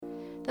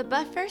The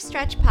But First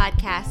Stretch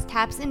podcast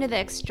taps into the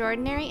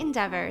extraordinary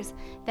endeavors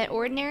that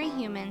ordinary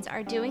humans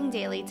are doing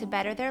daily to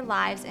better their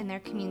lives and their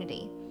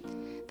community.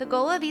 The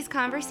goal of these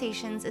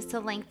conversations is to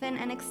lengthen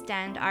and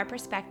extend our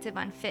perspective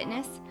on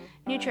fitness,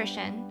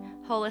 nutrition,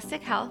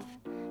 holistic health,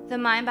 the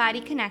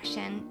mind-body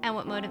connection, and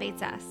what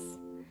motivates us.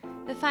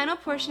 The final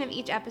portion of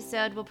each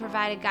episode will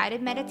provide a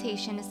guided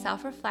meditation to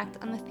self-reflect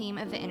on the theme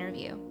of the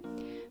interview.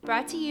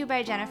 Brought to you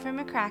by Jennifer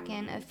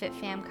McCracken of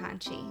FitFam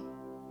Conchi.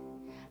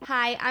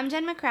 Hi, I'm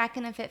Jen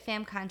McCracken of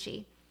FitFam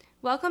Conchi.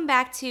 Welcome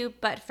back to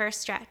But First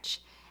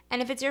Stretch.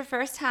 And if it's your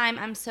first time,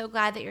 I'm so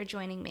glad that you're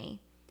joining me.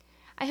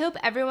 I hope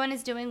everyone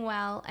is doing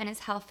well and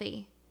is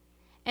healthy.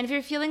 And if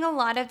you're feeling a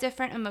lot of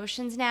different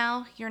emotions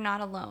now, you're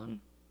not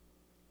alone.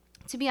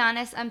 To be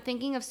honest, I'm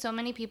thinking of so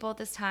many people at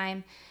this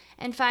time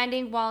and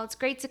finding while it's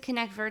great to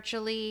connect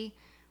virtually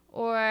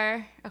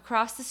or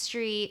across the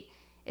street,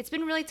 it's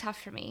been really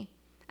tough for me.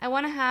 I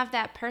want to have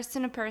that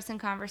person-to-person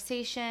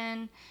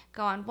conversation,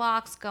 go on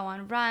walks, go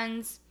on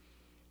runs.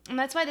 And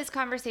that's why this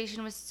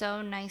conversation was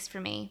so nice for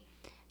me.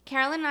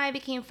 Carolyn and I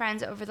became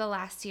friends over the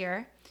last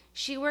year.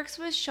 She works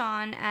with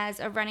Sean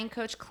as a running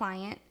coach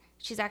client.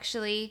 She's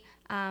actually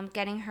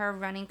getting her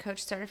running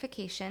coach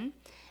certification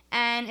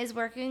and is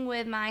working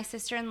with my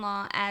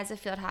sister-in-law as a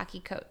field hockey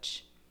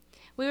coach.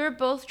 We were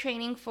both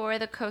training for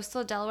the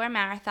Coastal Delaware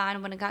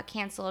Marathon when it got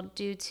canceled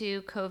due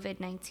to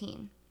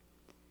COVID-19.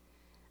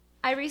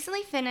 I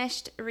recently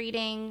finished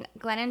reading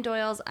Glennon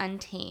Doyle's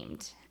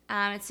Untamed.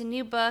 It's a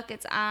new book.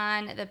 It's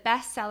on the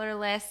bestseller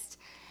list,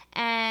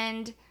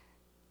 and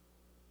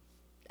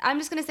I'm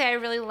just going to say I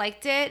really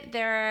liked it.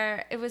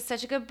 It was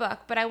such a good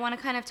book, but I want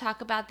to kind of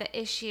talk about the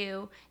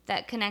issue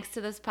that connects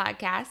to this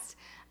podcast.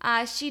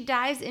 She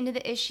dives into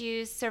the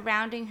issues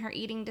surrounding her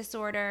eating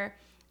disorder,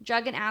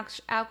 drug and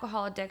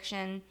alcohol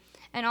addiction,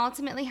 and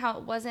ultimately how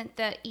it wasn't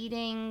the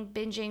eating,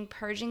 binging,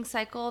 purging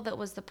cycle that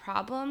was the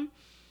problem.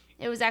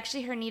 It was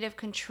actually her need of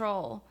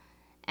control.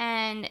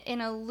 And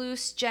in a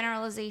loose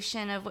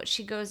generalization of what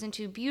she goes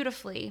into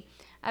beautifully,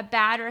 a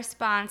bad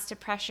response to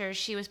pressures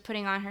she was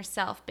putting on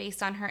herself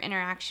based on her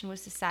interaction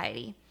with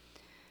society.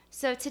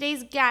 So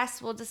today's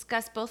guest will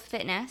discuss both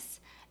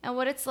fitness and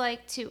what it's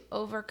like to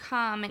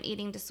overcome an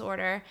eating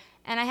disorder.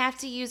 And I have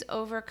to use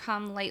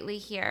overcome lightly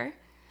here.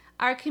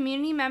 Our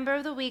community member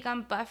of the week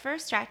on But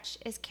First Stretch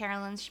is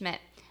Carolyn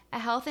Schmidt, a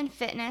health and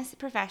fitness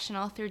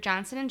professional through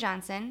Johnson &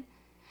 Johnson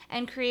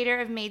and creator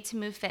of Made to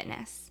Move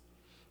Fitness.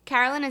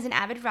 Carolyn is an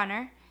avid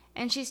runner,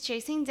 and she's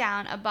chasing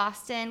down a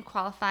Boston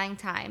qualifying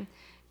time,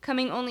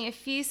 coming only a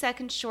few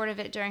seconds short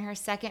of it during her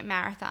second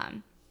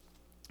marathon.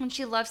 And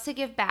she loves to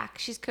give back.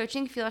 She's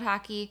coaching field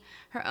hockey,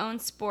 her own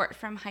sport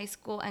from high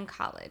school and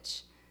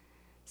college.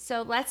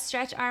 So let's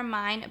stretch our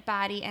mind,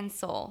 body, and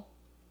soul.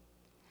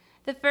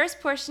 The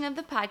first portion of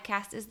the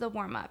podcast is the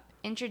warm-up,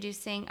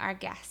 introducing our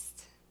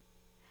guest.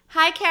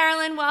 Hi,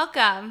 Carolyn.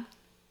 Welcome.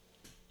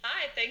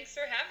 Hi, thanks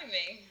for having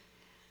me.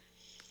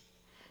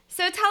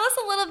 So tell us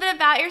a little bit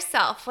about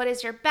yourself. What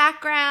is your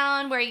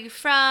background? Where are you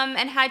from?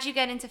 And how'd you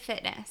get into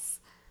fitness?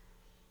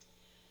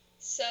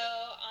 So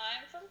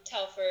I'm from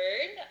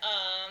Telford.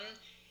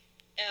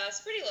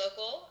 It's pretty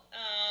local.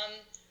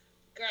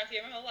 Grown up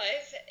here my whole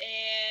life.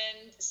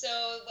 And so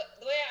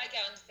the way I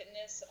got into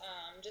fitness,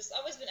 just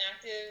always been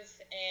active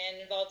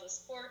and involved with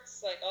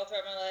sports, like all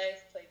throughout my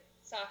life. Played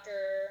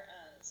soccer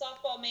and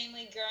softball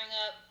mainly growing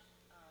up,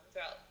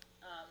 throughout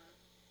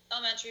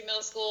elementary,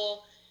 middle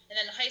school, and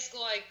then in high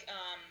school I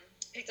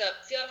picked up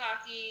field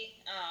hockey.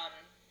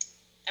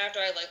 After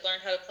I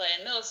learned how to play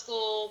in middle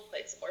school,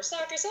 played some more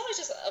soccer. So I was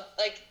just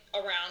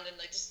around and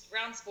just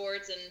around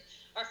sports, and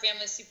our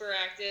family's super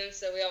active,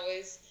 so we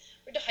always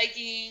went to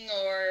hiking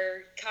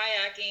or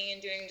kayaking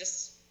and doing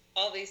just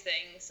all these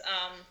things.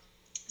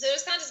 So it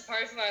was kind of just a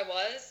part of who I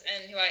was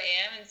and who I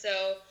am, and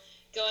so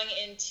going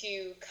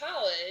into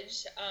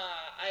college,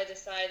 I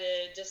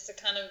decided just to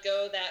kind of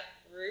go that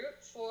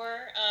route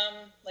for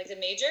the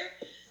major.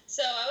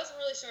 So I wasn't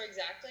really sure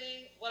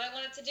exactly what I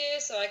wanted to do,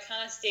 so I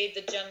kind of stayed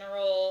the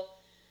general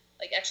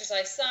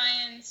exercise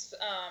science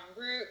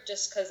route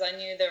just because I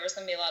knew there was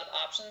going to be a lot of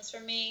options for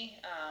me.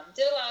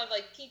 Did a lot of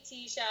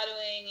PT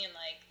shadowing and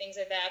things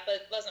like that,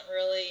 but it wasn't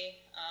really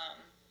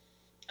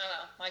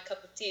my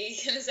cup of tea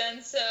in a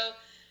sense. So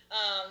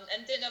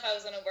and didn't know if I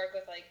was going to work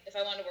with if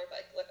I wanted to work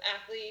with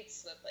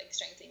athletes with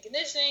strength and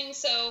conditioning,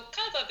 so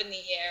kind of up in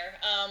the air.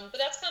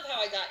 But that's kind of how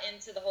I got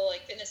into the whole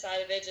fitness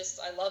side of it. Just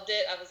I loved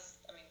it. I was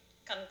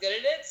kind of good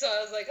at it, so I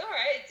was all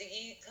right,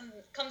 it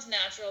comes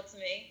natural to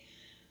me.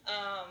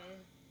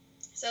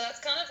 So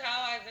that's kind of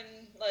how I've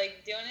been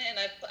doing it. And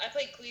I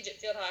played collegiate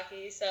field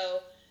hockey,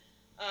 so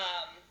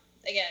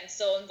again,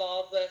 still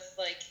involved with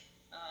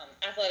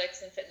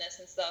athletics and fitness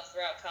and stuff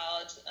throughout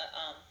college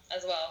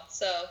as well.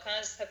 So kind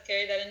of just have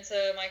carried that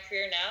into my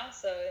career now.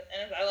 So,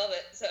 and I love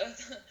it. So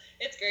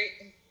it's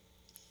great.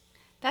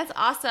 That's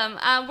awesome.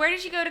 Where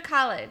did you go to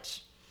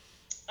college?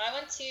 I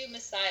went to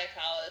Messiah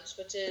College,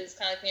 which is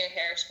kind of near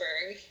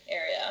Harrisburg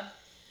area.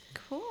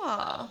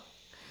 Cool.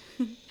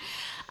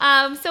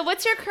 So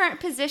what's your current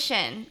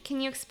position?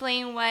 Can you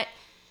explain what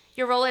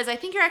your role is? I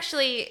think you're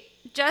actually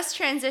just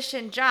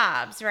transitioned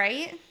jobs,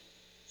 right?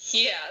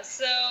 Yeah,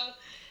 so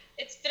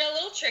it's been a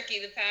little tricky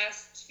the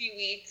past few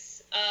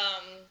weeks.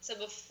 So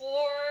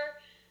before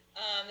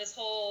this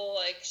whole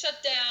like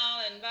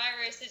shutdown and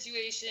virus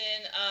situation,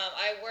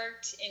 I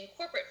worked in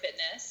corporate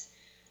fitness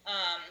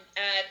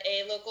at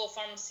a local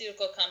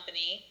pharmaceutical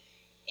company,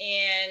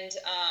 and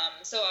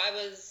so I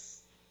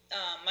was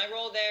my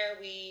role there.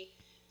 We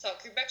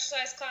taught group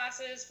exercise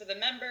classes for the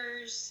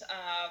members.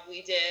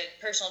 We did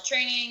personal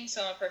training,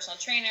 so I'm a personal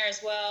trainer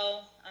as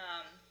well.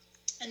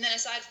 And then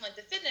aside from like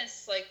the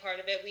fitness like part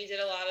of it, we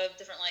did a lot of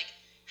different like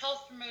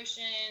health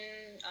promotion,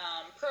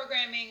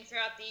 programming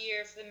throughout the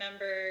year for the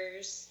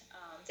members,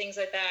 things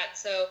like that.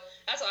 So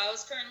that's what I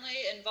was currently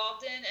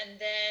involved in. And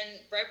then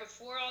right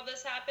before all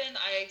this happened,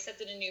 I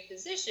accepted a new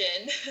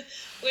position,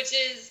 which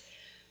is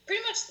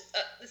pretty much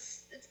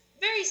it's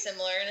very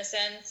similar in a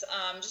sense,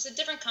 just a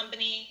different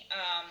company,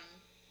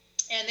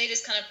 and they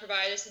just kind of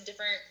provide us a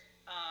different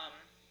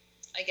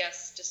I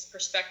guess just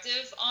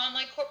perspective on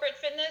like corporate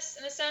fitness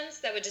in a sense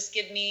that would just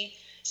give me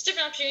just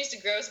different opportunities to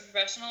grow as a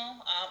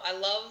professional. I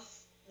love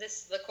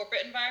the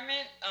corporate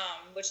environment,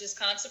 which is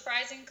kind of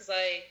surprising because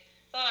I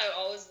thought I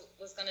always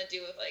was going to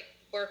do with like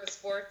work with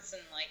sports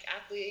and like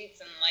athletes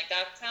and like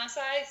that kind of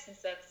side, since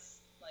that's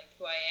like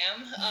who I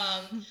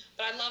am.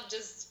 But I love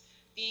just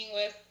being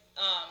with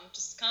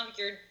just kind of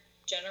your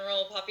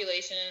general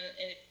population,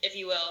 if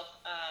you will.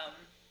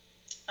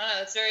 I don't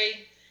know, it's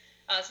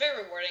very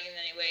rewarding in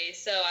many ways.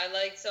 So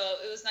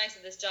it was nice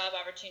that this job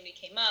opportunity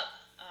came up,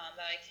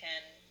 that I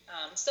can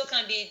still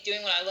kind of be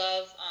doing what I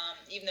love,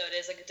 even though it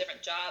is like a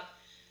different job.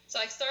 So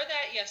I started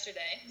that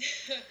yesterday.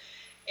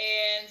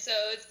 And so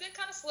it's been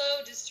kind of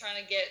slow just trying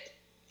to get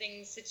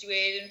things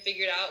situated and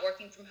figured out.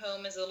 Working from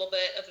home is a little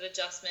bit of an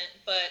adjustment,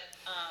 but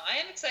I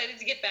am excited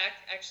to get back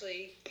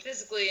actually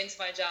physically into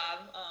my job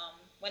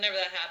whenever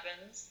that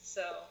happens.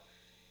 So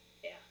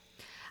yeah.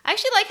 I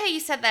actually like how you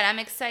said that. I'm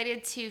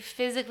excited to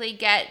physically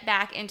get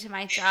back into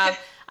my job.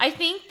 I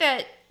think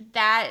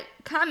that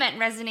comment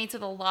resonates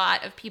with a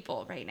lot of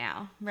people right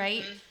now,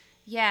 right? Mm-hmm.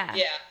 Yeah.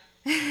 Yeah.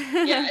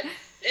 Yeah,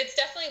 it's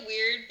definitely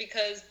weird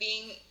because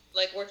being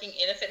like working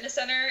in a fitness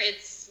center,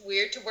 it's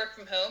weird to work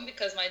from home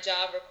because my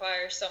job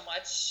requires so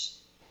much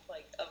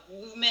like of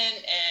movement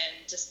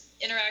and just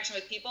interaction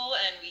with people,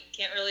 and we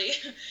can't really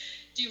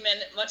do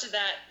much of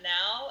that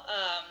now.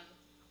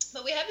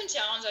 But we have been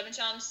challenged. I've been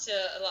challenged in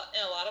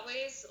a lot of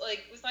ways,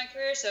 like with my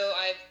career. So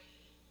I've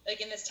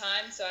like in this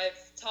time, so I've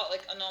taught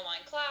like an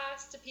online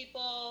class to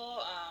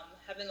people.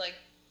 Have been like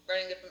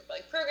running different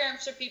like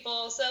programs for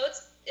people. So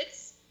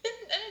it's been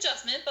an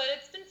adjustment, but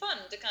it's been fun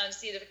to kind of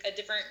see a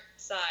different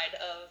side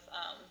of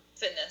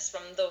fitness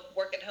from the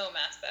work at home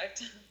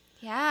aspect.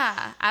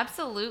 Yeah,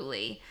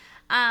 absolutely.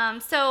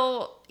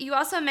 So you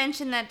also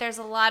mentioned that there's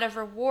a lot of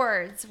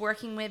rewards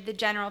working with the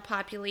general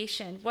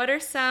population. What are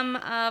some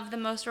of the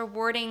most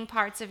rewarding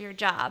parts of your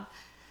job?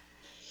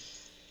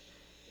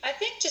 I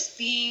think just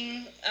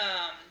being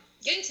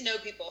getting to know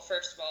people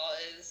first of all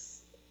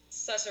is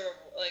such a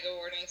like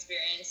rewarding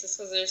experience, just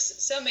because there's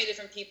so many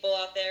different people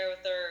out there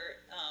with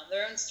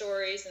their own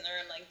stories and their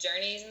own like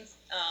journeys,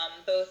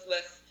 both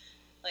with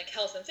like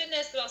health and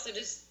fitness, but also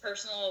just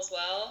personal as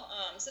well.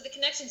 So the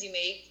connections you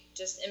make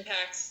just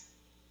impacts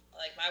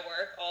like my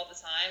work all the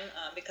time,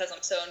 because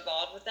I'm so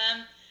involved with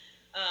them.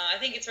 I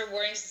think it's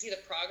rewarding to see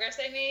the progress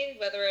they made,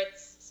 whether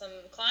it's some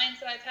clients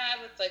that I've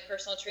had with like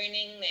personal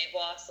training, they've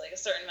lost like a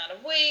certain amount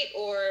of weight,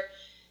 or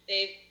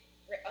they've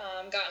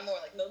gotten more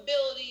like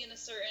mobility in a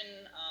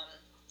certain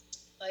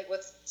like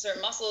with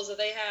certain muscles that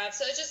they have.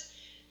 So it's just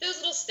those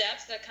little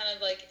steps that kind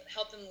of like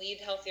help them lead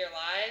healthier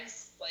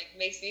lives like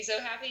makes me so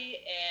happy.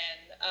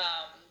 And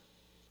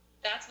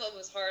that's what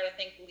was hard, I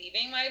think,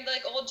 leaving my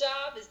like old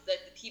job, is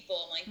like the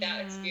people and like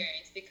that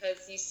experience,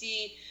 because you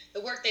see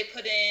the work they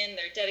put in,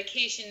 their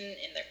dedication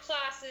in their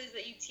classes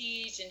that you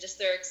teach, and just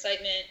their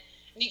excitement,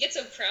 and you get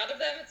so proud of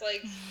them. It's like,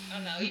 I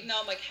don't know, even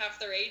though I'm like half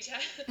their age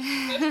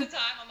most of the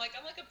time, I'm like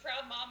a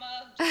proud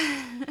mama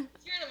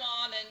just cheering them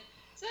on. And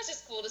so that's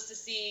just cool just to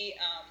see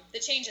the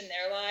change in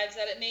their lives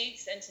that it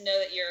makes, and to know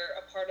that you're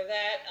a part of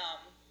that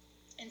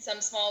in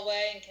some small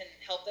way and can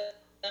help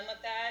them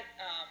with that.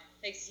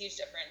 Makes a huge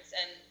difference,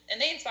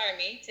 and they inspire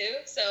me too,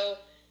 so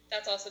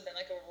that's also been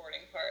like a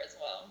rewarding part as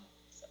well.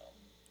 So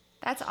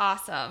That's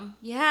awesome.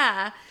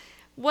 Yeah.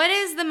 What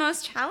is the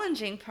most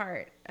challenging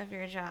part of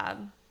your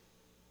job?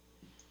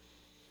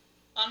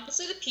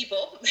 honestly, the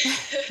people.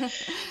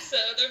 So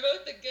they're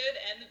both the good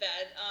and the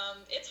bad.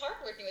 It's hard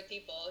working with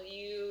people.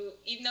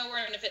 Even though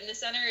we're in a fitness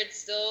center, it's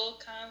still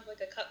kind of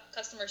like a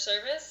customer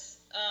service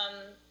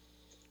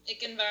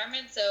like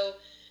environment. So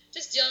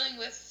just dealing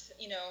with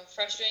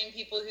frustrating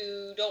people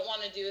who don't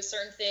want to do a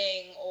certain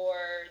thing, or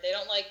they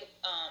don't like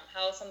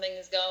how something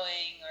is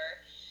going, or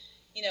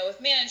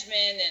with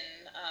management.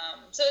 And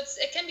so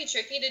it can be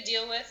tricky to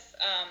deal with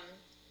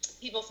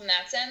people from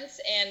that sense.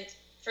 And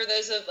for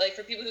those of like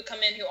for people who come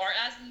in who aren't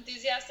as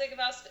enthusiastic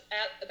about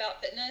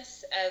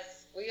fitness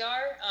as we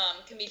are,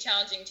 can be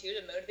challenging too,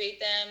 to motivate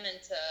them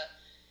and to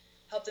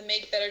help them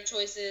make better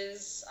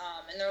choices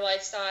in their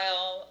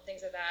lifestyle,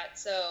 things like that.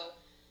 So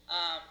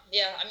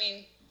Yeah, I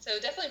mean, so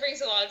it definitely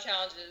brings a lot of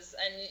challenges,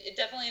 and it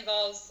definitely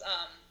involves,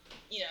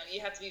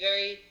 you have to be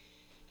very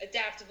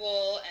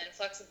adaptable and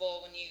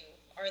flexible when you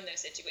are in those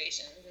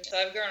situations. And so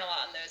I've grown a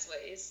lot in those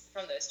ways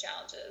from those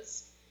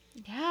challenges.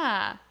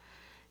 Yeah.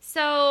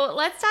 So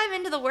let's dive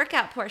into the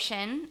workout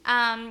portion.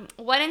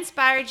 What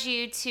inspired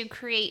you to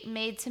create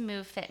Made to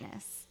Move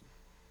Fitness?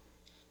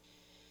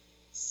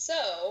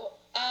 So,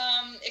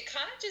 it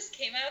kind of just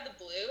came out of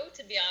the blue,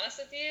 to be honest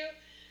with you.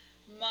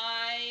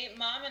 My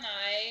mom and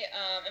I,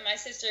 and my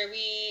sister,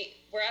 we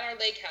were at our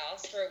lake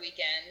house for a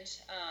weekend,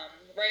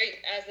 right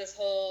as this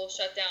whole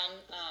shutdown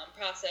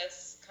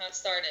process kind of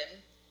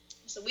started.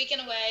 Just a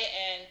weekend away,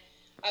 and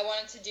I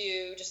wanted to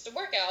do just a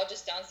workout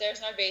just downstairs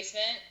in our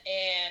basement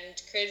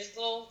and create this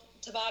little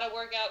Tabata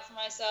workout for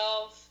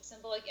myself,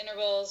 simple like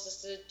intervals,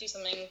 just to do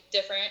something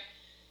different.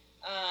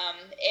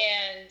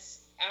 And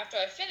after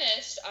I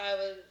finished,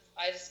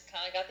 I just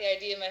kind of got the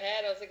idea in my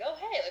head. I was like, oh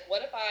hey, like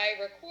what if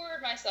I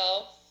record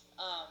myself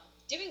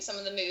doing some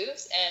of the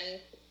moves and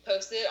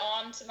post it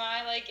onto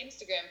my like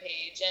Instagram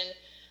page? And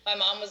my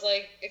mom was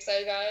like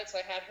excited about it, so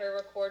I had her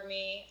record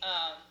me,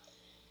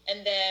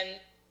 and then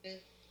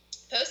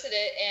posted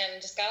it,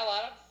 and just got a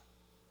lot of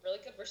really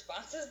good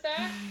responses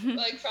back,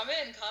 like from it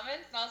and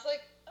comments. And I was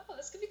like, oh,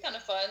 this could be kind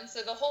of fun.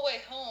 So the whole way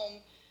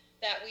home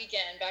that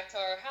weekend back to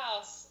our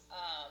house,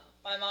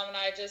 my mom and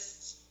I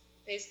just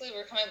basically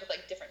were coming up with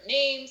like different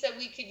names that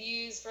we could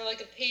use for like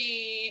a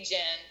page.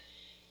 And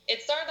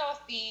it started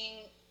off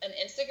being an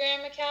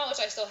Instagram account,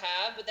 which I still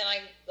have, but then I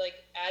like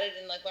added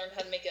and like learned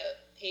how to make a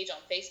page on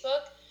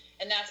Facebook,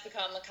 and that's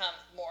become a kind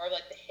of more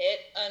like the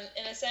hit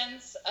in a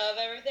sense of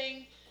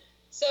everything.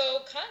 So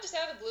kind of just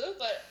out of the blue,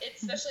 but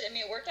it's especially, I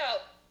mean, it worked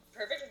out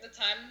perfect with the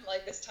time,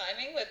 like this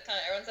timing with kind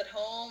of everyone's at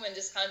home and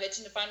just kind of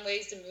itching to find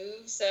ways to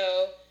move.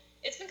 So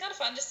it's been kind of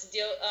fun just to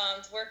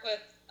to work with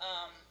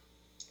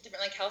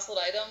different like household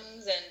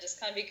items and just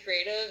kind of be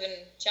creative and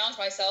challenge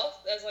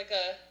myself as like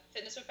a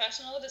fitness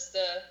professional, just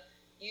to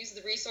use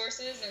the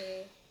resources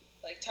and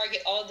like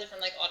target all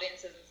different like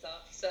audiences and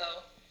stuff. So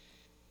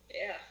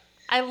yeah.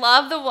 I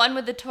love the one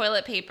with the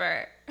toilet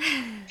paper.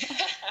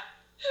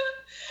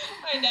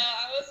 I know.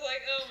 I was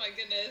like, oh my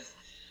goodness.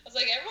 I was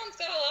like, everyone's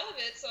got a lot of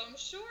it, so I'm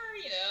sure,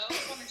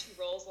 one or two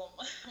rolls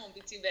won't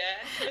be too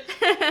bad.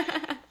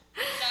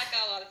 That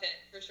got a lot of it,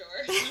 for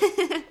sure.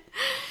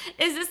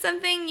 Is this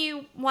something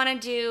you want to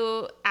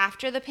do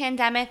after the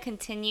pandemic,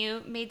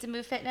 continue Made to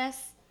Move Fitness?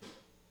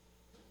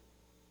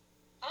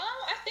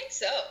 I think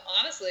so,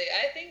 honestly.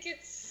 I think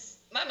it's,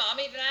 my mom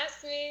even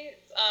asked me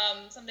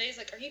some days,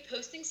 like, are you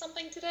posting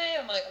something today?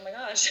 I'm like, oh my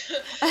gosh. So,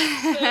 like,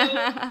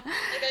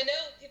 I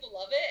know people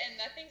love it,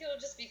 and I think it'll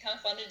just be kind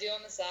of fun to do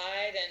on the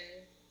side.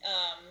 And,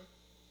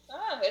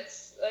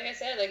 it's, like I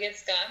said, like,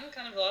 it's gotten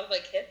kind of a lot of,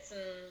 like, hits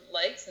and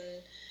likes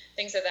and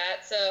things like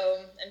that.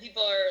 So, and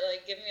people are,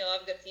 like, giving me a lot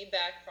of good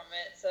feedback from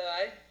it. So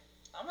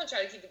I'm going to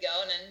try to keep it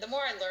going. And the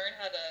more I learn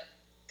how to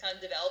kind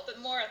of develop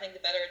it more, I think the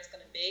better it's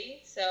going to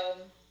be. So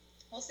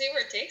we'll see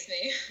where it takes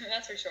me.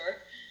 That's for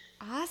sure.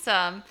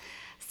 Awesome.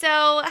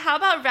 So, how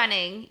about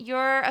running?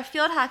 You're a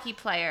field hockey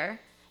player,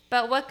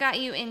 but what got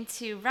you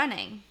into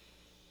running?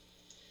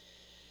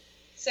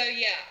 So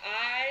yeah,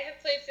 I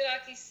have played field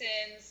hockey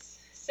since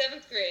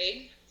 7th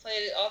grade.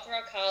 Played it all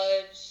throughout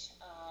college.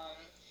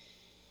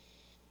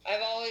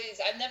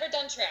 I've never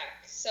done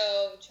track.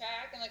 So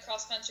track and like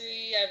cross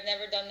country, I've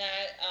never done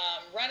that.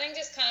 Running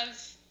just kind of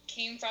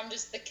came from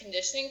just the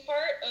conditioning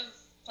part of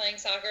playing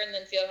soccer and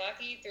then field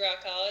hockey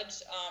throughout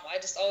college. I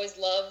just always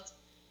loved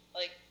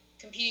like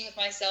competing with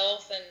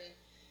myself and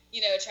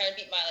trying to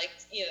beat my like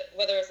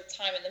whether it was the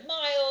time in the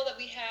mile that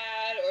we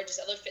had or just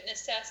other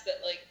fitness tests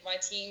that like my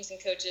teams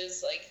and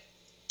coaches like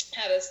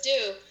had us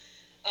do.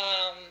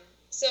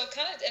 So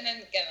kind of, and then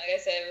again, like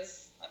I said,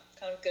 I'm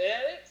kind of good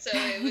at it, so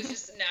it was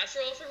just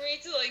natural for me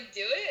to like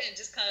do it, and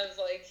just kind of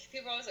like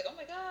people are always like, oh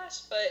my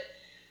gosh, but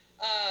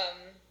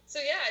so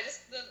yeah, I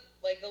just the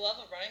love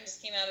of running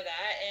just came out of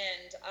that,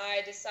 and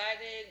I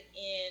decided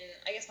in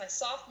I guess my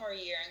sophomore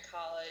year in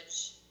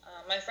college,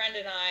 my friend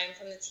and I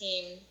from the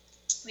team,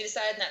 we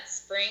decided in that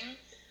spring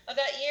of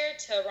that year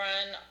to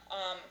run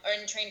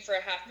and train for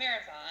a half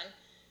marathon,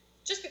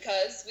 just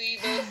because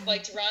we both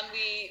like to run.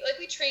 We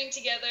train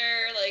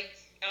together like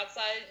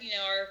outside,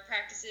 our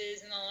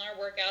practices and all our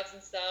workouts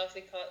and stuff.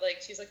 We call it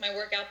like she's like my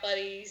workout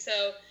buddy.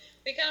 So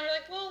we kind of were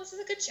like, well, this is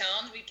a good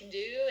challenge we can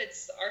do.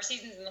 It's our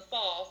season's in the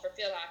fall for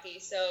field hockey,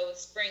 so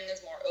spring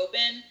is more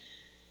open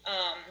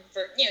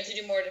for to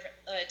do more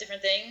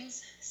different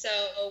things. So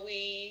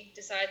we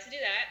decided to do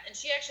that, and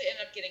she actually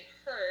ended up getting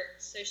hurt,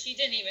 so she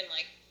didn't even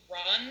like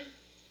run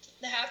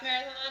the half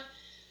marathon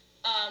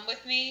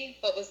with me,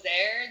 but was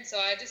there, and so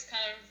I just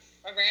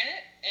I ran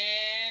it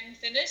and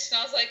finished, and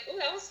I was like, "Ooh,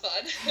 that was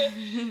fun."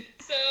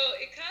 So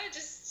it kind of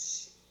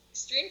just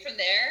streamed from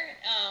there,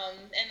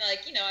 and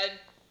like I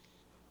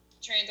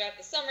trained throughout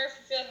the summer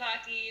for field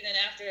hockey. Then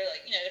after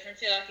like different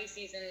field hockey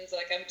seasons,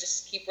 like I would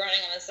just keep running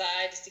on the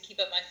side just to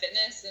keep up my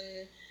fitness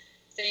and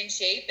stay in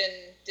shape.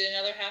 And did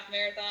another half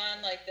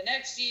marathon like the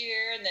next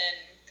year, and then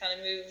kind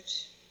of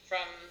moved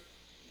from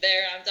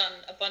there. I've done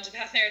a bunch of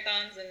half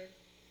marathons and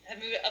have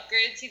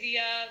upgraded to the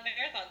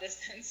marathon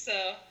distance.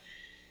 So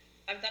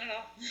I've done it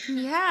all.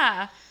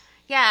 Yeah.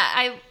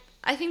 Yeah,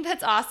 I think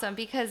that's awesome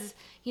because,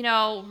 you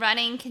know,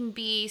 running can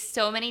be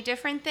so many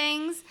different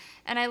things,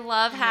 and I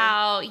love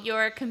how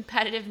your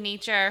competitive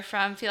nature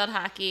from field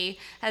hockey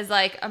has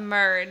like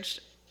emerged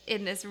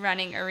in this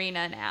running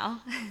arena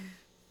now.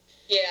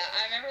 Yeah,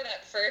 I remember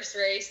that first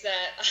race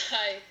that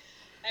I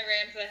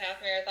ran for the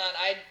half marathon.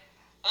 I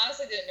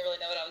honestly didn't really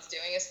know what I was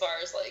doing as far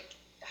as like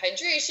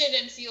hydration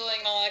and fueling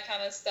and all that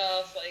kind of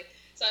stuff. Like,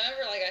 so I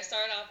remember like I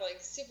started off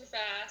like super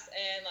fast,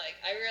 and like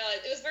I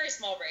realized it was a very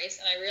small race,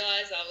 and I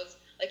realized I was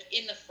like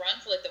in the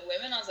front for like the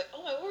women. I was like,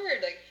 oh my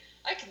word, like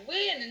I could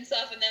win and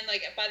stuff. And then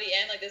like by the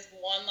end, like this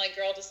one like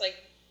girl just like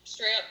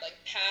straight up like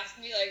passed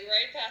me, like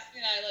right past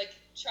me, and I like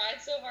tried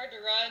so hard to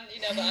run,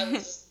 you know, but I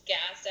was just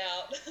gassed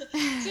out.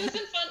 So it's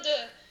been fun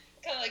to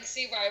kind of like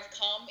see where I've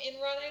come in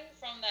running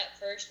from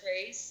that first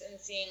race and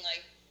seeing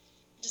like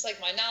just like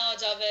my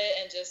knowledge of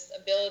it and just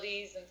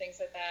abilities and things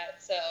like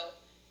that. So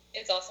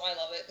it's awesome. I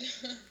love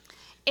it.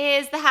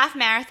 Is the half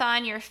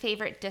marathon your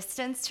favorite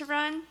distance to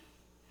run?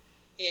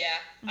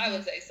 Yeah, I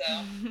would say so.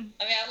 I mean,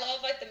 I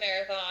love like the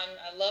marathon.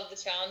 I love the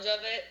challenge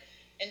of it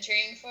and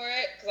training for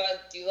it because I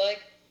do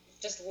like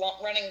just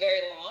running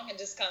very long and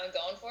just kind of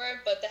going for it.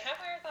 But the half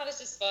marathon is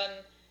just fun,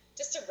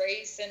 just to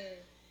race, and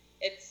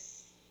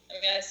it's. I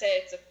mean, I say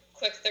it's a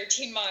quick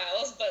 13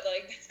 miles, but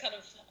like it's kind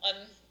of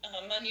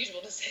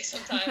unusual to say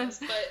sometimes.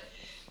 But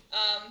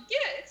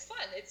yeah, it's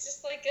fun. It's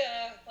just like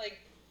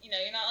you know,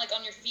 you're not like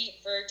on your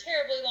feet for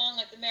terribly long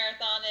like the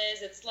marathon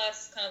is. It's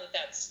less kind of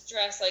that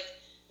stress, like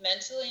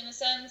mentally in a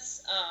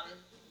sense,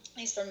 at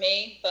least for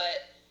me.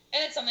 But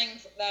and it's something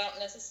that I don't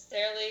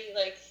necessarily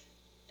like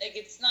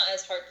it's not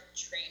as hard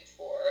to train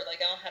for, or like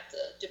I don't have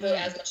to devote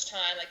as much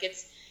time. Like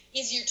it's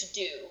easier to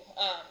do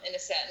in a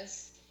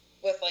sense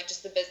with like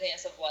just the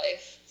busyness of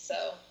life.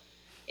 So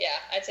yeah,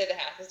 I'd say the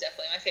half is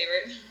definitely my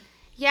favorite.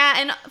 Yeah,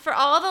 and for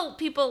all the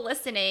people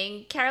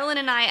listening, Carolyn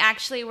and I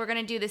actually were going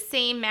to do the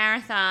same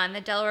marathon, the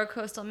Delaware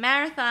Coastal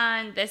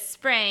Marathon, this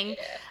spring.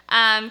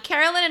 Yeah.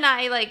 Carolyn and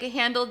I like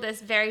handled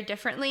this very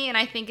differently, and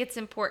I think it's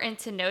important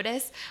to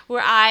notice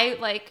where I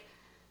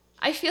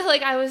feel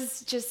like I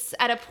was just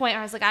at a point where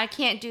I was like, I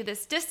can't do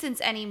this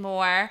distance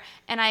anymore.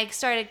 And I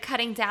started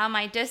cutting down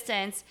my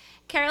distance.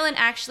 Carolyn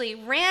actually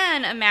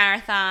ran a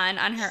marathon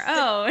on her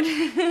own,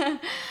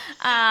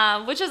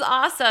 which was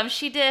awesome.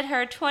 She did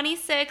her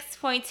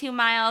 26.2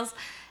 miles.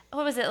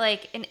 What was it,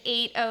 like an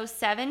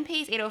 8:07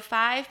 pace,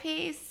 8:05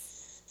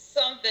 pace?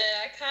 Something.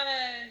 I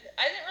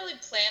didn't really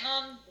plan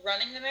on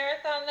running the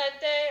marathon that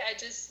day. I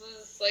just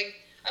was like,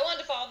 I wanted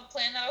to follow the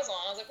plan that I was on.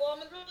 I was like, well,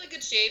 I'm in really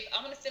good shape.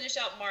 I'm going to finish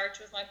out March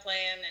with my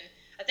plan. And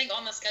I think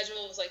on the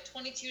schedule it was like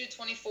 22 to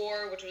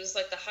 24, which was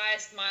like the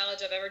highest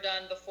mileage I've ever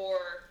done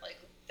before like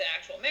the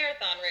actual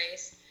marathon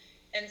race.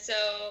 And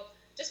so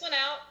just went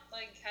out,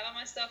 like had all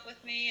my stuff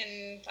with me,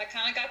 and I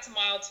kind of got to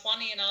mile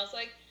 20, and I was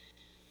like,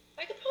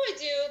 I could probably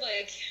do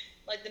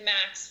like the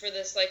max for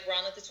this like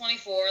run, like the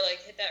 24,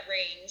 like hit that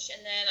range.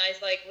 And then I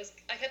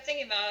kept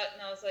thinking about it,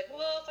 and I was like,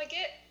 well, if I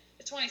get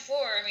the 24,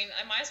 I mean,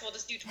 I might as well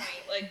just do 2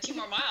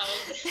 more miles,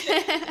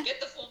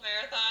 get the full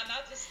marathon,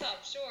 not just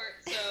stop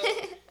short. So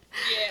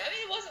yeah, I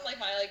mean, it wasn't like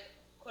my like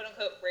quote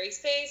unquote race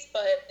pace,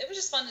 but it was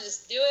just fun to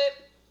just do it.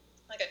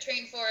 Like I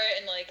trained for it,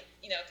 and like,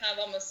 you know, kind of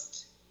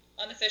almost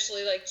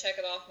unofficially like check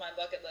it off my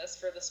bucket list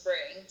for the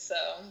spring. So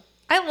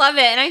I love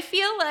it, and I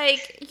feel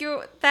like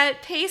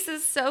that pace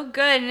is so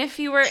good. And if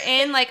you were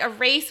in like a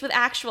race with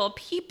actual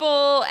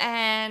people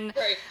and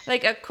right.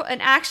 like an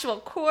actual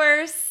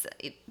course,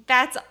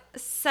 that's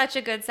such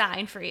a good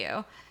sign for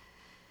you.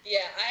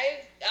 Yeah,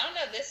 I don't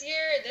know, this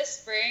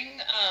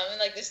spring, and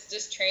like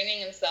just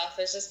training and stuff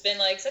has just been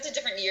like such a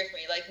different year for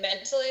me. Like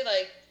mentally,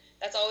 like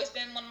that's always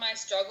been one of my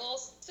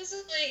struggles.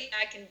 Physically,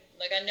 I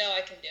know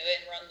I can do it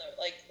and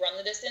run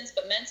the distance,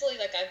 but mentally,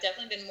 like I've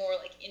definitely been more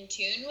like in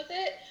tune with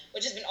it,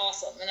 which has been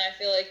awesome. And I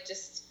feel like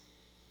just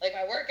like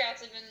my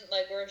workouts have been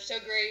like were so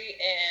great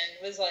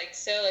and was like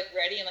so like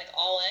ready and like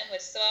all in,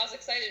 which so I was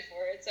excited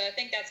for it. So I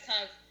think that's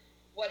kind of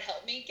what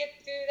helped me get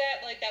through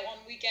that like that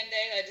one weekend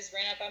day that I just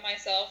ran out by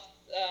myself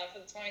for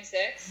the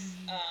 26.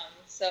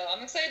 So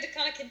I'm excited to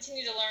kind of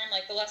continue to learn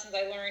like the lessons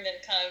I learned and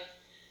kind of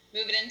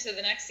move it into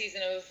the next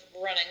season of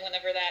running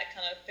whenever that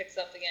kind of picks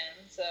up again.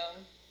 So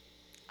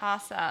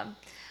awesome.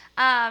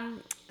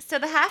 So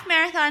the half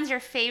marathon's your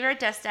favorite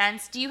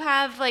distance. Do you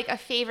have like a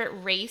favorite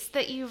race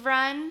that you've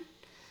run?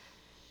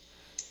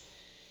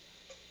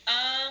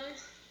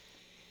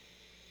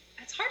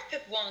 It's hard to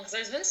pick one because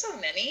there's been so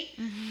many.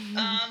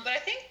 But I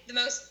think at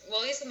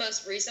least the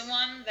most recent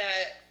one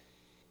that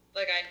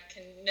like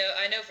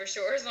I know for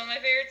sure is one of my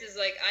favorites is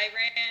like I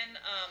ran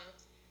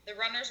the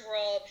Runner's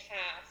World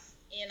half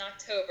in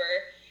October,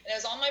 and it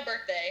was on my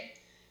birthday.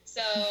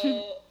 So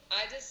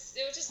it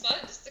was just fun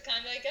just to kind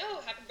of be like,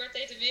 oh, happy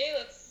birthday to me.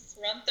 Let's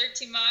run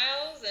 13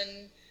 miles.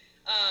 And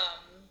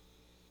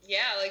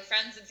yeah, like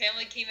friends and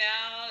family came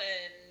out,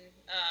 and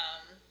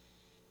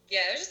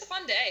yeah, it was just a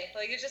fun day.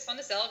 Like, it was just fun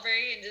to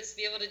celebrate and just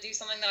be able to do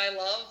something that I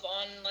love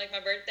on, like, my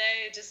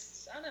birthday. It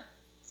just, I don't know,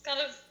 it's kind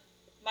of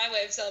my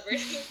way of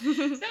celebrating. So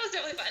that was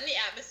definitely fun. And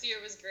the atmosphere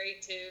was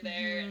great, too,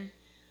 there. And,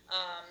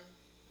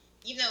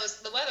 even though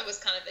the weather was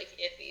kind of, like,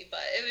 iffy,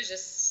 but it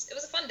was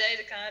a fun day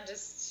to kind of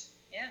just,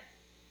 yeah,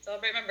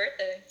 celebrate my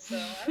birthday. So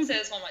I would say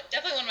it's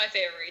definitely one of my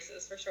favorite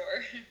races, for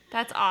sure.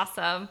 That's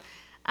awesome.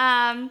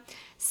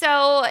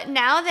 So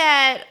now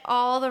that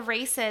all the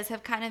races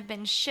have kind of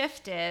been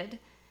shifted,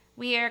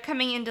 we are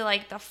coming into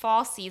like the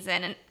fall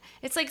season, and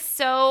it's like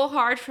so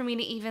hard for me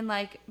to even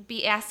like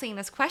be asking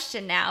this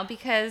question now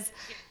because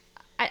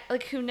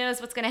like who knows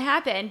what's going to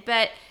happen.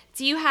 But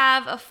do you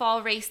have a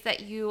fall race that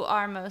you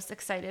are most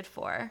excited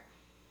for?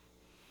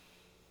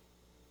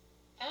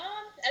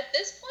 At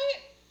this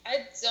point, I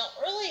don't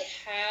really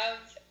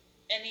have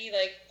any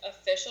like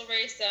official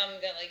race that I'm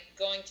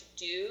going to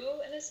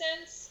do in a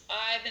sense.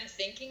 I've been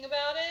thinking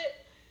about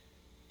it.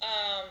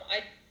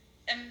 I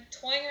am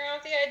toying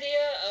around with the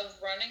idea of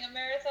running a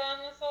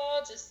marathon in the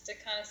fall just to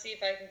kind of see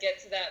if I can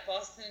get to that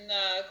Boston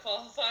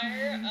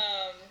qualifier,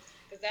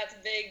 because that's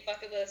a big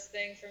bucket list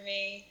thing for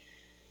me.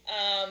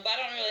 But I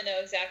don't really know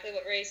exactly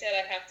what race yet.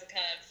 I have to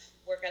kind of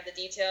work out the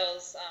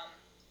details.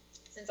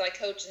 Since I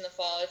coach in the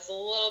fall, it's a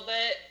little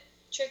bit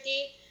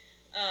tricky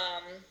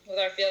with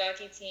our field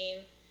hockey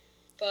team.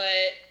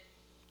 But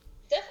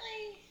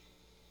definitely,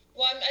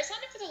 well, I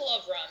signed up for the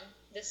Love Run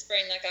this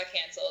spring that got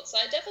canceled. So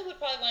I definitely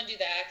would probably want to do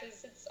that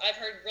because I've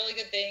heard really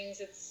good things.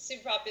 It's a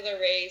super popular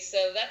race.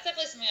 So that's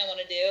definitely something I want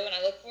to do and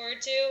I look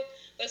forward to.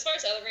 But as far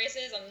as other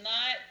races, I'm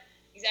not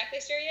exactly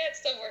sure yet.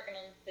 Still working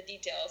on the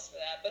details for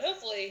that. But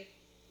hopefully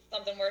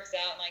something works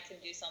out and I can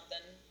do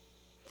something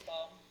this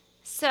fall.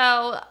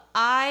 So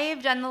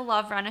I've done the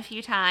Love Run a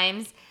few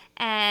times,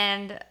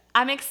 and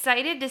I'm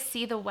excited to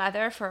see the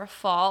weather for a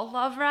fall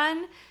Love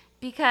Run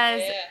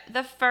because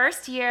the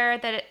first year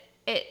that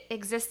it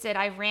existed,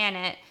 I ran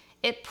it.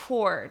 It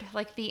poured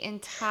like the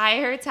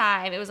entire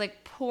time. It was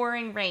like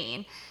pouring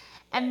rain.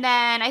 And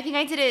then I think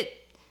I did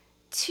it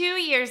 2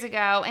 years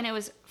ago, and it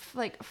was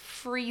like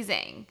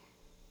freezing.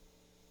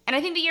 And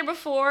I think the year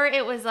before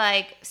it was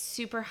like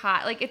super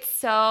hot. Like it's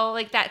so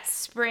like that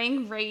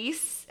spring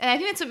race. And I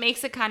think that's what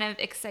makes it kind of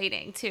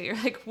exciting too. You're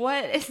like,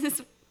 what is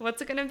this?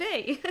 What's it going to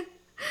be?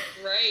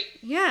 Right.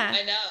 Yeah.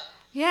 I know.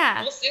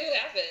 Yeah. We'll see what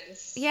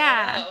happens.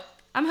 Yeah.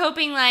 I'm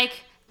hoping like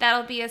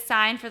that'll be a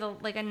sign for the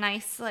like a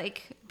nice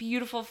like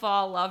beautiful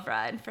fall Love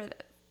Run for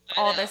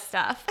all this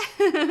stuff.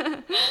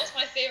 Fall's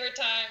my favorite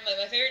time, like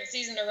my favorite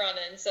season to run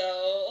in.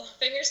 So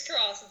fingers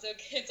crossed, it's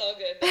okay. It's all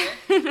good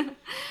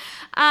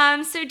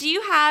there. So do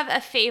you have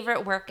a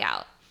favorite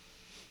workout?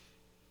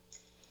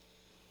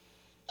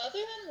 Other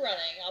than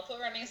running, I'll put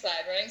running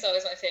aside. Running's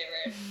always my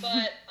favorite,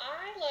 but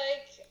I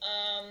like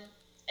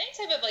any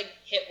type of like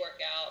HIIT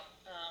workout.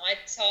 I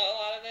taught a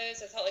lot of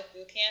those. I taught like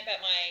boot camp at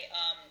my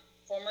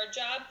former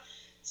job,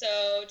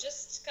 so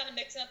just kind of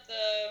mixing up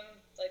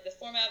the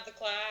format of the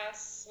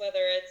class,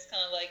 whether it's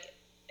kind of like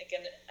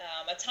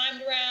a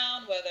timed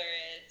round, whether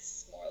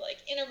it's more like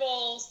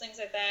intervals, things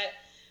like that.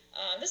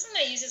 This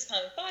one I use is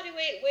kind of body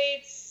weight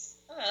weights.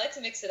 I like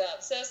to mix it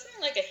up. So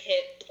something like a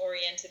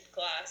HIIT-oriented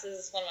class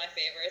is one of my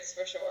favorites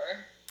for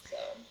sure. So,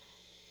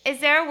 is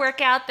there a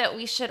workout that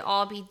we should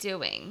all be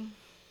doing?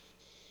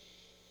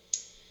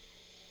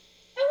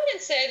 I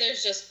wouldn't say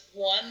there's just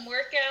one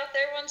workout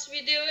that everyone should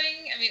be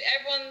doing. I mean,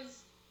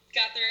 everyone's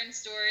got their own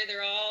story.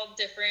 They're all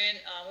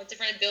different with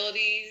different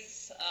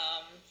abilities.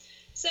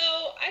 So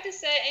I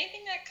just say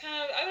anything that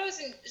I would always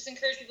just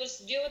encourage people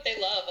to do what they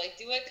love. Like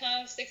do what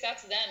kind of sticks out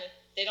to them. If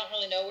they don't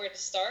really know where to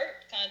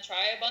start, kind of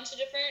try a bunch of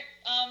different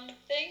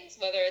things,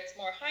 whether it's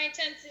more high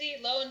intensity,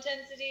 low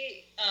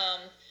intensity,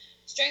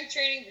 strength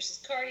training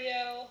versus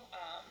cardio.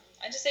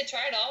 I just say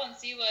try it all and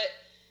see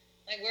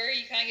where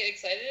you kind of get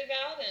excited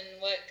about and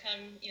what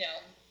kind of,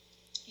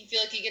 you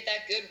feel like you get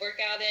that good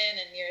workout in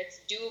and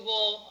it's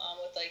doable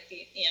with like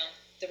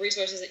the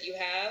resources that you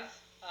have.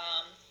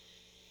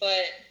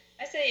 But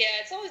I say, yeah,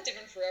 it's always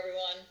different for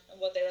everyone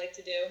and what they like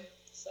to do.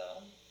 So.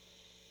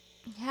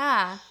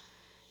 Yeah.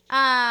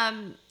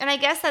 And I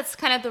guess that's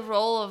kind of the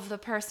role of the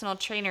personal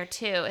trainer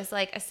too, is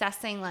like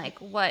assessing like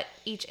what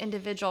each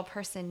individual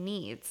person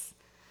needs.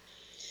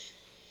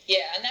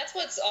 Yeah, and that's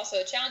what's also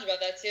a challenge about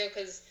that too,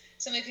 because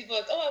so many people are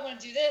like, oh, I want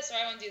to do this or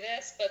I want to do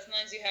this, but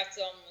sometimes you have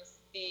to almost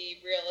be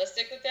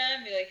realistic with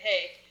them, be like,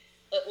 hey,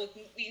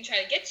 we can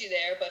try to get you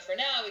there, but for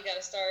now we got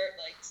to start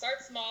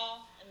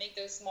small and make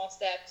those small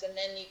steps, and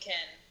then you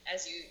can,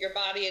 as your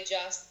body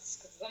adjusts,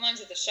 because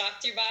sometimes it's a shock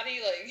to your body,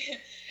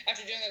 like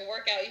after doing a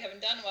workout you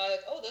haven't done in a while,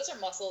 like, oh, those are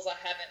muscles I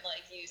haven't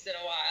used in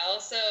a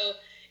while. So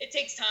it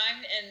takes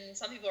time, and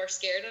some people are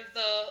scared of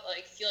the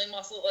feeling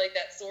muscle, like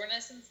that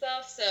soreness and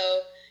stuff.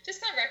 So just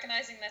kind of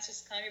recognizing that's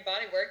just kind of your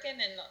body working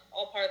and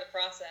all part of the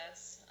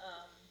process.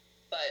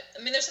 But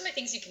I mean, there's so many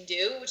things you can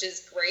do, which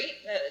is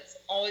great. That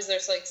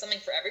there's something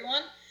for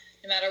everyone,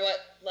 no matter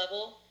what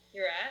level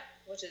you're at,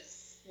 which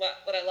is what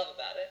I love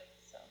about it.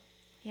 So.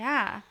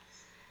 Yeah.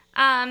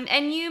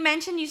 And you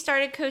mentioned you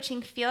started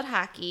coaching field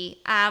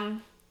hockey.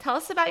 Tell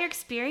us about your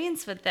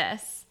experience with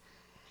this.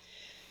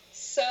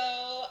 So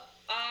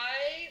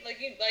I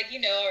like you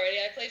know already.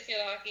 I played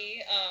field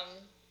hockey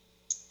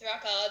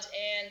throughout college,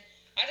 and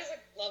I just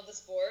like love the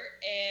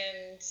sport,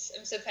 and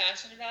I'm so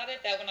passionate about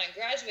it that when I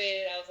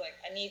graduated, I was like,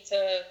 I need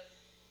to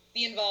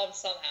be involved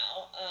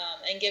somehow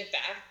and give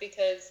back,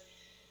 because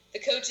the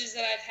coaches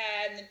that I've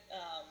had, and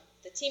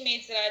the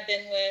teammates that I've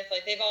been with,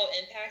 like they've all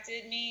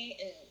impacted me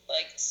in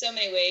like so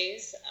many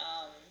ways,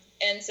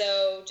 and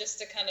so just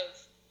to kind of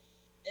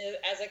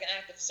as like an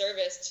act of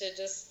service to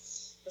just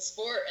the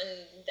sport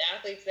and the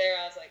athletes there,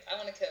 I was like, I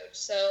want to coach.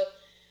 So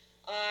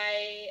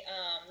I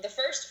the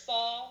first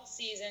fall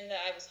season that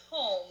I was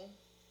home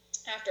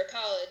after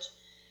college,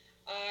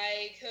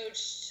 I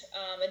coached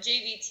a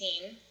JV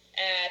team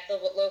at the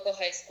local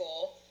high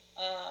school.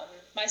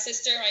 My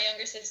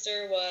younger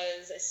sister,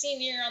 was a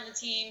senior on the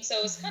team, so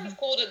it was kind of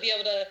cool to be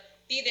able to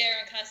be there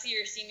and kind of see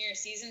her senior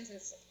season,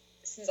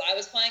 since I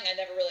was playing, I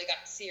never really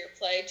got to see her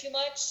play too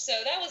much, so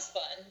that was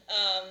fun.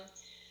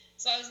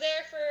 So I was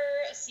there for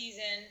a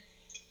season,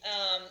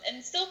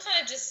 and still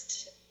kind of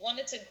just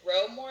wanted to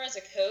grow more as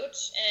a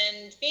coach.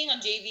 And being on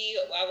JV,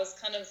 I was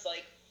kind of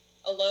like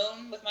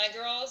alone with my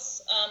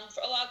girls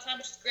for a lot of time,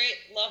 which is great.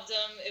 Loved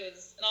them. It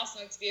was an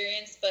awesome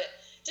experience. But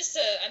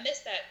I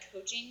missed that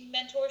coaching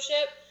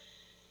mentorship.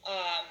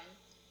 Um,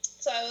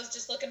 so I was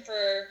just looking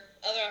for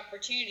other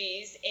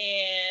opportunities.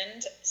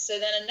 And so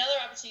then another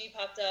opportunity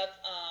popped up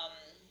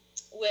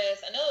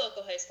with another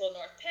local high school,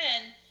 North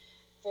Penn,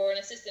 for an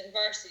assistant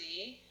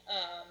varsity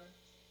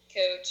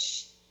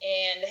coach.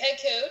 And the head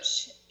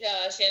coach,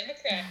 Shannon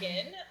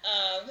McCracken,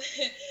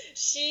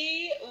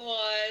 she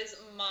was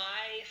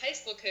my high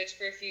school coach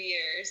for a few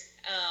years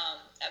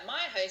at my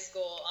high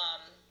school.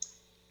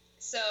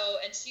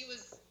 And she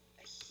was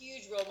a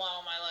huge role model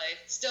in my life,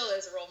 still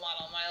is a role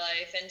model in my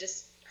life, and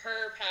just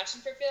her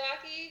passion for field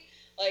hockey,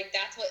 like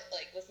that's what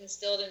like was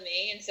instilled in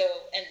me, and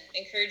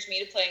encouraged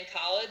me to play in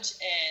college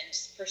and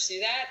pursue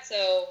that.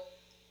 So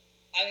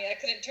I mean, I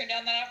couldn't turn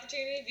down that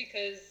opportunity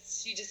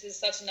because she just is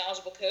such a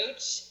knowledgeable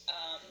coach.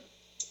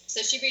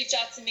 So she reached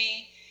out to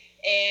me,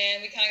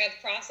 and we kind of got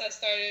the process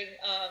started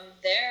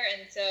there.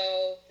 And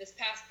so this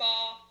past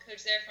fall,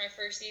 coached there for my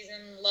first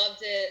season, loved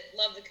it,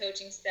 loved the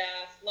coaching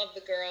staff, loved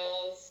the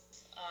girls,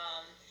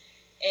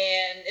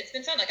 and it's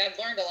been fun. Like I've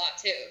learned a lot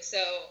too. So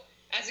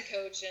as a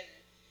coach, and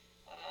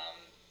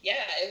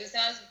I was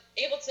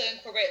able to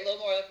incorporate a little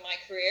more of my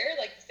career,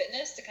 like the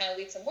fitness, to kind of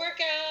lead some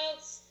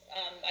workouts.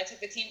 I took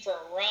the team for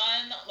a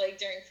run like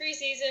during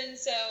preseason,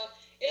 so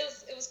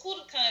it was cool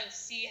to kind of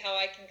see how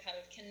I can kind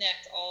of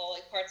connect all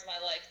like parts of my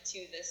life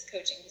to this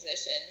coaching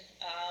position.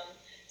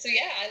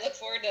 I look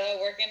forward to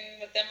working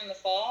with them in the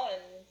fall,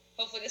 and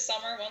hopefully this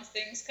summer once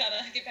things kind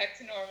of get back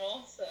to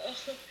normal. So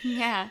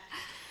Yeah.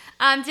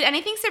 Did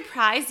anything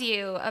surprise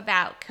you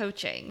about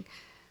coaching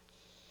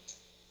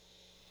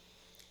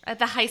at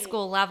the high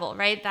school level,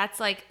 right? That's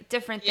like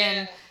different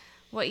than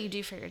what you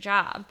do for your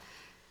job.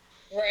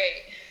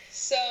 Right.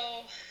 So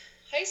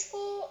high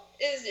school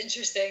is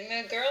interesting.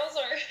 The girls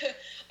are,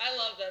 I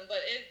love them, but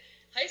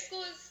high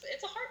school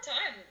it's a hard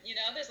time. You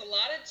know, there's a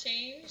lot of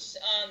change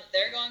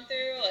they're going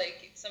through.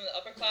 Like some of the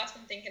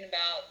upperclassmen thinking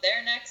about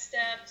their next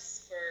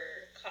steps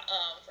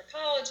for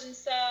college and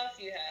stuff.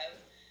 You have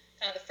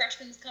kind of the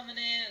freshmen coming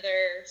in.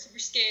 They're super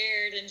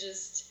scared and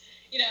just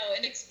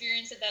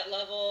inexperienced at that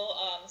level.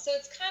 So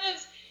it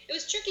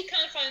was tricky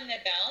kind of finding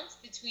that balance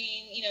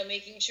between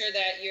making sure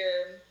that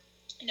you're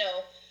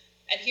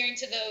adhering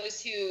to those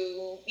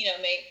who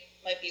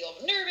might be a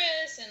little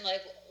nervous and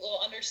like a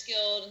little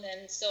underskilled, and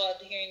then still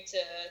adhering to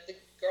the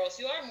girls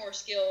who are more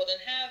skilled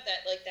and have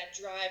that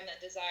drive and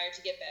that desire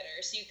to get better.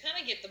 So you kind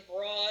of get the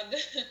broad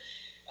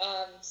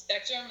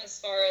spectrum as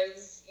far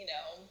as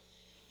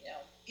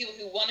people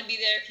who want to be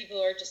there, people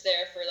who are just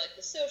there for like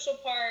the social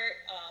part.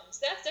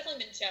 So that's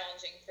definitely been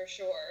challenging for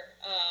sure.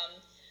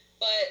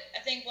 But I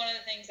think one of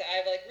the things that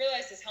I've like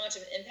realized is how much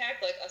of an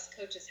impact like us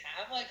coaches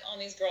have like on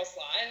these girls'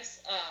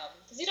 lives,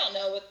 because you don't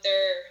know what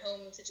their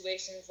home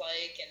situation's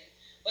like and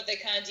what they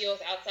kind of deal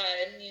with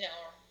outside,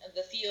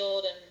 the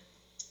field and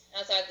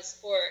outside the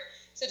sport.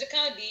 So to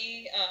kind of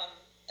be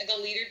like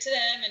a leader to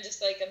them and just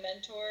like a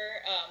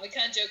mentor, we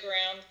kind of joke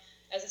around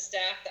as a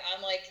staff that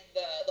I'm like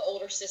the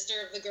older sister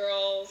of the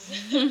girls.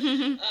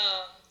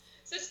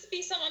 So just to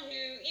be someone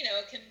who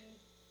can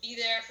be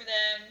there for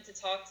them, to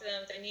talk to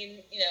them if they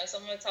need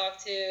someone to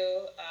talk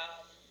to,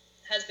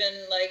 has been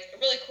like a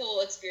really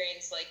cool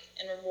experience, like,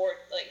 and reward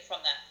like from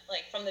that,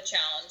 like from the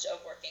challenge of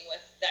working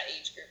with that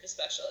age group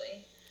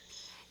especially.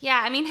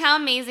 Yeah, I mean, how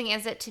amazing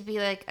is it to be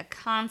like a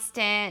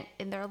constant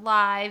in their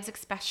lives,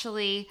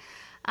 especially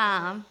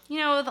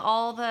with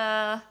all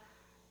the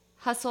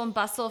hustle and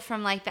bustle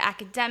from like the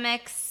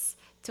academics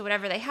to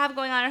whatever they have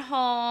going on at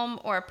home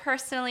or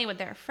personally with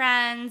their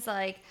friends.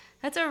 Like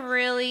that's a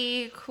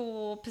really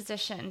cool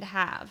position to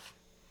have.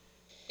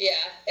 Yeah,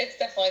 it's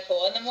definitely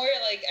cool. And the more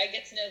like I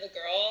get to know the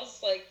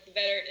girls, like the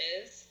better it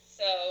is.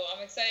 So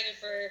I'm excited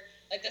for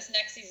like this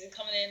next season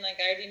coming in. Like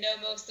I already know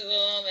most of them,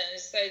 and I'm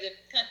excited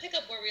to kind of pick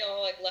up where we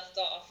all like left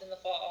off in the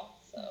fall.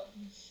 So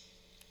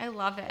I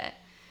love it.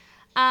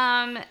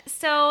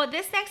 So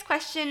this next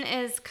question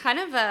is kind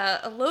of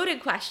a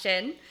loaded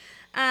question.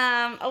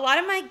 A lot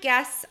of my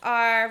guests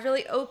are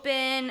really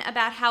open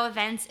about how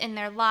events in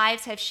their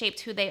lives have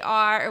shaped who they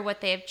are or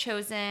what they have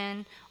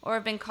chosen or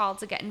have been called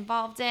to get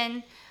involved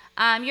in.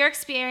 Your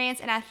experience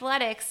in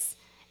athletics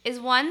is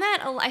one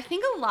that I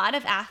think a lot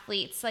of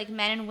athletes, like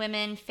men and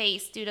women,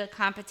 face due to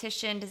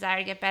competition, desire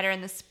to get better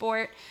in the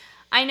sport.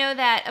 I know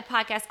that a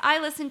podcast I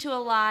listen to a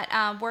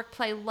lot, Work,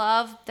 Play,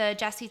 Love, the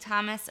Jesse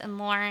Thomas and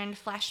Lauren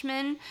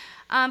Fleshman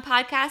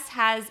podcast,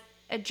 has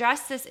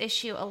addressed this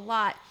issue a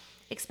lot,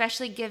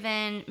 especially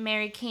given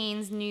Mary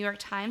Cain's New York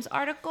Times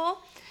article.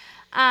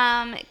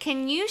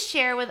 Can you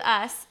share with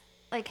us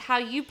like how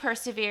you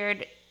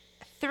persevered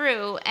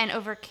through and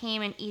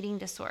overcame an eating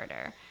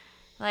disorder?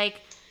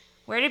 Like,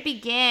 where to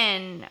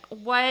begin?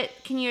 What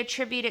can you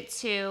attribute it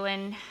to?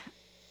 And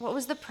what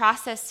was the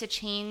process to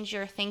change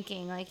your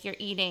thinking, like your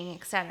eating,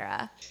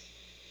 etc.?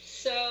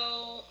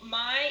 So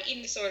my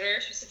eating disorder,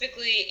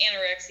 specifically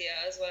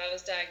anorexia, is what I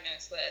was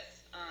diagnosed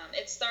with.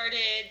 It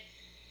started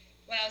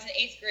when I was in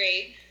 8th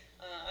grade.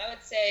 I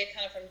would say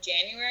kind of from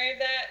January of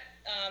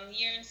that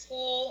year in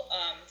school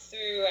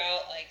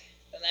throughout like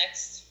the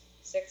next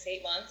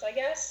 6-8 months, I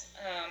guess.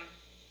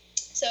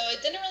 So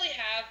it didn't really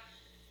have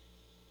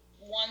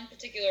one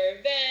particular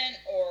event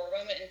or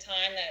moment in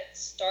time that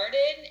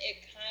started.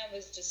 It kind of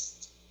was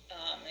just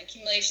an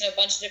accumulation of a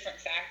bunch of different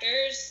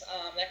factors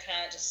that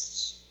kind of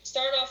just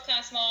started off kind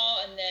of small,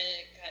 and then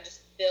it kind of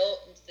just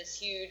built into this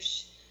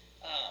huge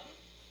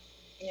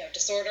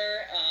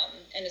disorder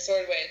and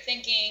disordered way of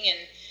thinking.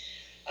 And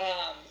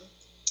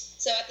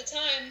so at the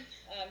time,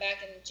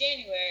 back in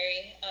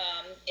January,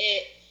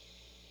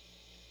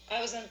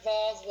 I was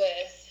involved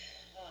with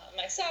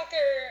my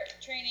soccer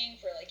training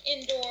for like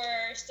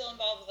indoor, still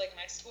involved with like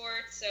my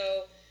sports.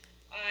 So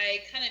I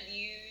kind of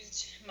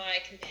used my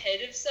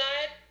competitive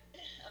side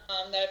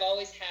that I've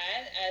always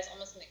had as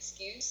almost an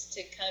excuse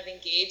to kind of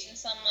engage in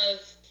some of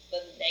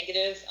the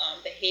negative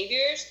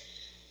behaviors.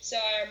 So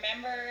I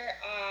remember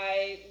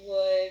I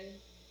would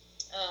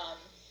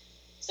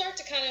start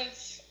to kind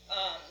of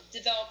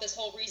develop this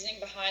whole reasoning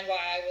behind why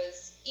I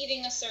was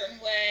eating a certain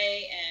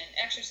way and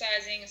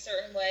exercising a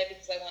certain way,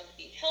 because I wanted to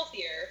be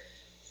healthier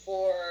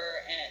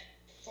for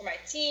my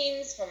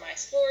teams, for my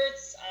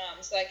sports,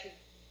 so I could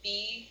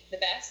be the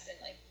best and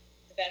like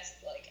the best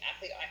like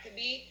athlete I could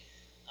be.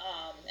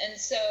 And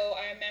so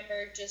I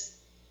remember just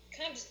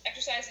kind of just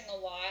exercising a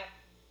lot.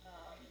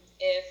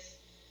 If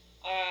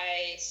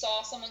I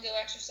saw someone go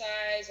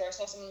exercise, or I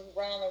saw someone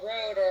run on the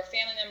road, or a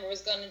family member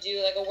was going to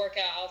do like a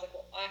workout, I was like,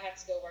 well, I have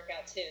to go work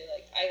out too.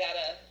 Like I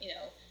gotta,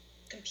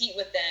 compete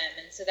with them.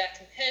 And so that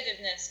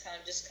competitiveness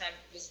kind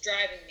of was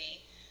driving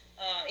me.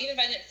 Even if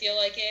I didn't feel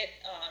like it,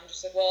 I'm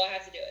just like, well, I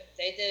have to do it.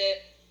 They did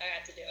it, I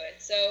have to do it.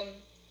 So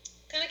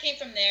kind of came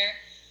from there.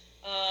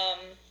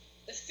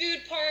 The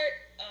food part,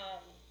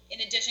 in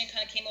addition,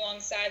 kind of came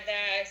alongside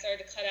that. I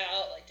started to cut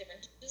out like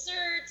different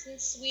desserts and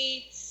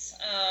sweets.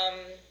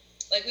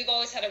 Like we've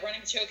always had a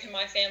running joke in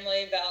my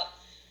family about,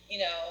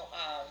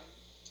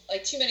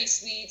 like too many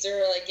sweets,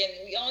 or like,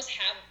 and we almost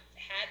have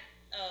had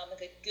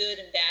like a good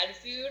and bad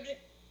food,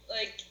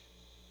 like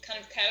kind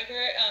of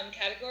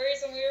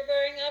categories when we were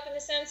growing up, in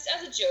a sense,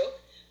 as a joke.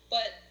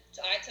 But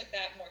I took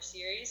that more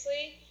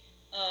seriously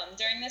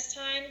during this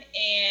time,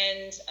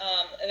 and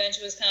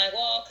eventually was kind of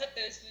like, well, I'll cut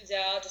those foods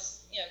out.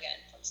 Just, again,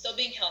 I'm still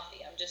being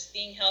healthy. I'm just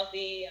being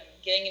healthy. I'm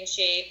getting in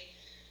shape.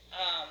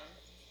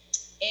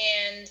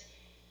 And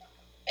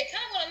it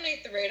kind of went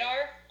underneath the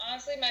radar.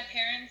 Honestly, my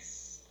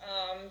parents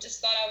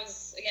just thought I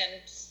was, again,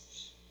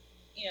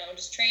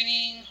 just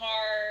training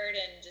hard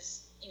and just,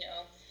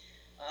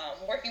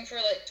 working for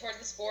like towards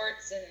the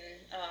sports, and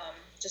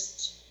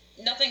just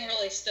nothing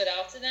really stood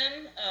out to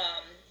them.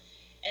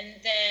 And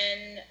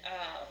then,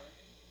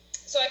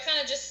 so I kind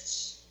of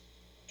just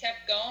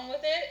kept going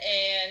with it,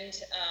 and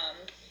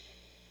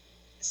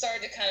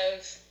started to kind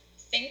of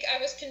think I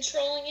was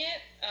controlling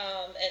it.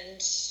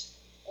 And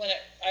when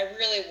I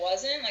really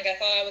wasn't. Like I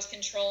thought I was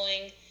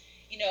controlling,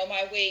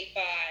 my weight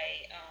by,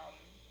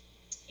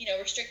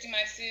 restricting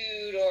my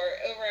food or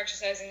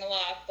over-exercising a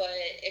lot, but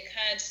it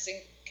kind of just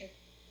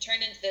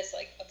turned into this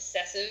like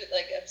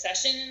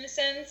obsession in a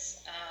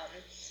sense.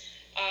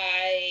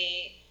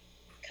 I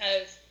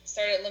kind of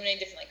started eliminating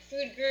different like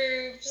food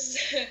groups.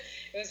 It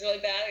was really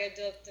bad. I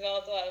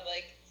developed a lot of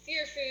like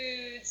fear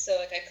foods, so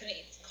like I couldn't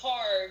eat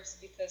carbs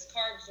because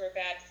carbs were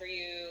bad for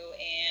you,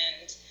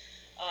 and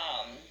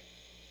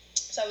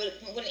so I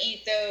wouldn't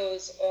eat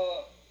those,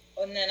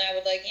 and then I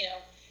would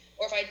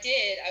or if I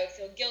did, I would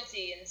feel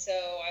guilty, and so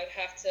I would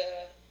have to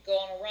go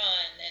on a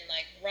run and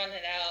like run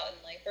it out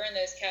and like burn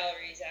those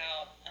calories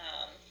out.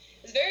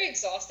 It was very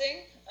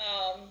exhausting,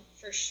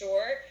 for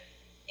sure.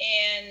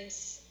 And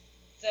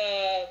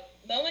the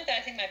moment that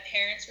I think my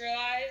parents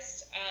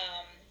realized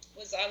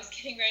was I was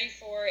getting ready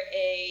for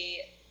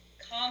a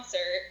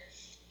concert,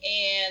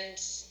 and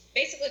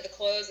basically the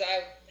clothes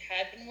I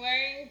had been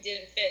wearing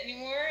didn't fit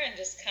anymore, and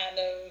just kind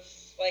of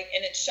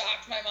and it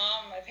shocked my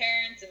mom and my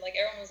parents, and like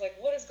everyone was like,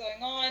 what is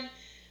going on?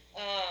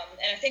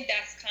 And I think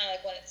that's kind of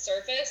like when it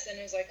surfaced, and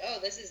it was like, oh,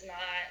 this is not,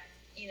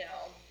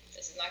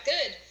 this is not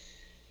good.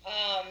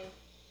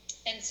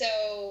 And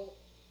so,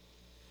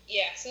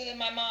 yeah, so then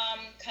my mom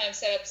kind of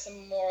set up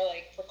some more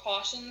like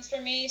precautions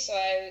for me. So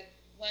I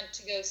went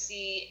to go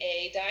see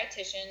a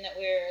dietitian that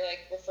we were like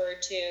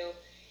referred to,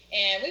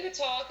 and we would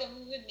talk and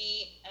we would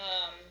meet,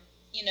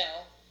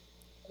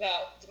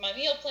 about my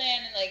meal plan,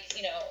 and like,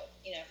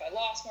 if I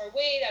lost more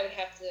weight, I would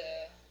have to,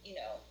 you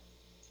know,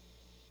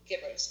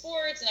 get rid of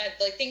sports, and I'd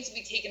like things would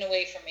be taken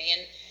away from me.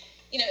 And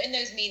in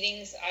those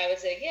meetings, I would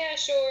say, yeah,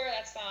 sure,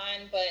 that's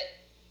fine, but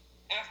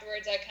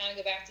afterwards, I kind of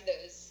go back to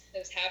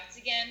those habits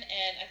again.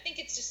 And I think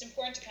it's just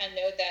important to kind of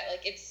note that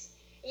like it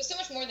was so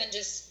much more than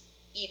just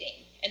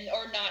eating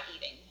or not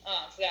eating,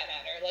 for that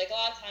matter. Like a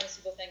lot of times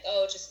people think,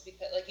 oh, it's just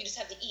because like you just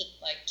have to eat,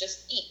 like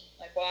just eat,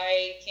 like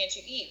why can't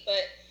you eat?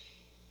 But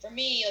for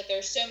me, like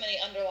there's so many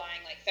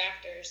underlying like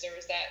factors. There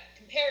was that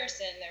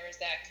comparison, there was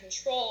that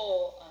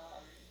control,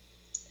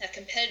 that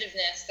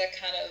competitiveness, that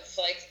kind of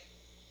like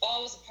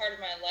all was a part of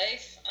my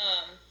life.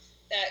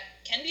 That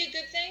can be a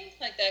good thing,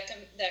 like that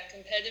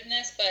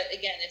competitiveness. But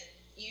again, if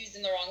used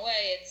in the wrong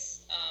way,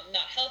 it's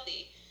not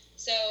healthy.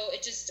 So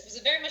it was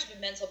a very much of a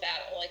mental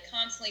battle, like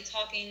constantly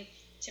talking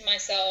to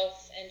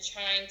myself and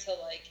trying to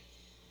like.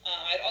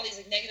 I had all these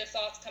like negative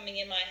thoughts coming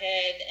in my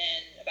head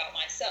and about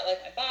myself, like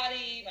my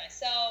body,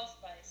 myself.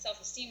 My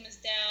self-esteem was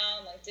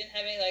down. Like didn't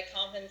have any like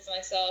confidence in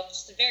myself.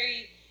 Just a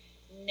very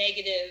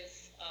negative,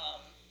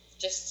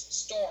 just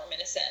storm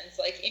in a sense,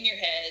 like in your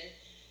head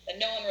that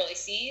no one really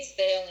sees.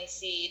 They only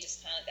see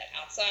just kind of that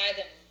outside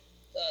and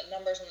the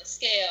numbers on the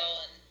scale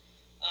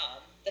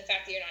and the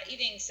fact that you're not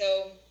eating.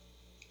 So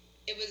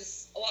it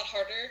was a lot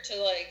harder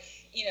to like,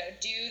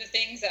 do the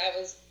things that I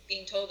was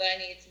being told that I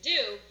needed to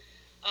do.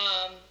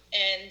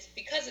 And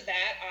because of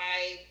that,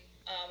 I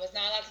was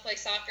not allowed to play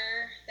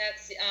soccer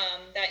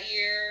that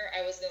year.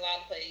 I wasn't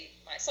allowed to play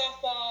my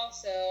softball,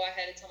 so I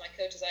had to tell my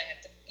coaches I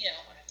have to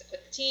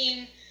quit the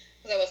team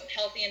because I wasn't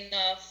healthy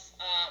enough.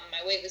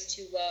 My weight was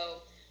too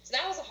low. So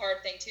that was a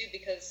hard thing too,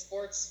 because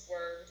sports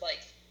were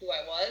like who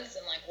I was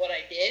and like what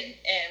I did.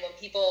 And when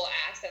people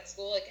asked at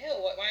school, like,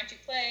 "Oh, why aren't you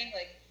playing?"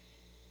 Like,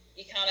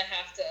 you kind of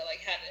have to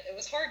like it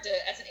was hard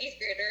to as an eighth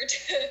grader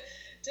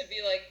to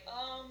be like,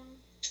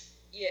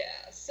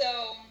 yeah.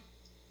 So,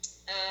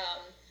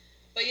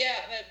 but yeah,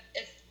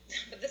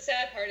 but the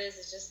sad part is,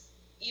 it's just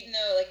even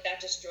though like that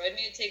destroyed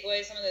me to take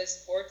away some of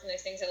those sports and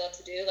those things I love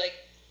to do, like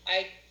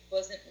I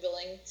wasn't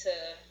willing to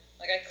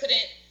like I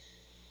couldn't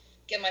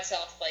get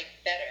myself like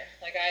better.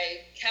 Like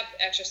I kept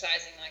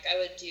exercising. Like I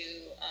would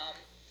do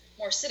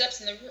more sit-ups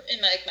in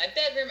my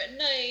bedroom at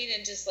night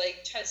and just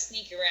like try to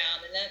sneak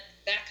around, and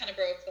that kind of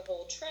broke the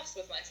whole trust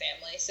with my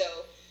family.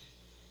 So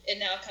it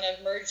now kind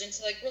of merged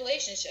into like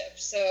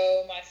relationships.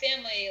 So my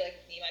family, like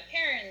me and my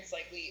parents,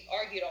 like we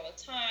argued all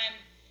the time.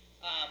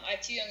 I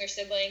have two younger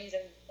siblings,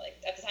 and like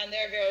at the time they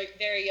were very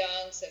very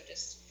young, so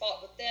just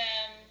fought with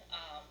them.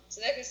 So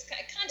that just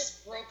kind of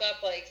just broke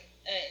up like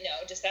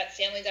just that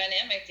family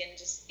dynamic, and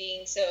just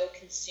being so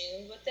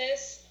consumed with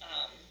this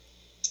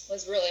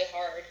was really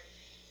hard.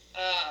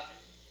 Um,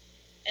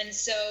 and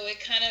so it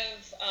kind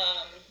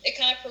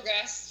of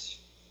progressed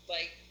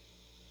like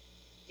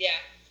yeah,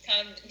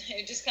 kind of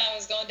it just kind of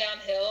was going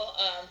downhill.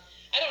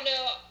 I don't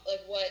know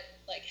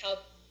like how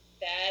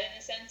bad in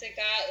a sense it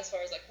got as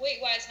far as like weight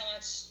wise, how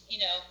much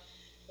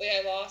weight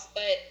I lost,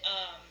 but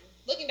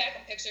looking back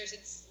on pictures,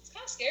 it's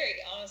kind of scary,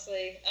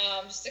 honestly,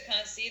 just to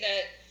kind of see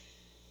that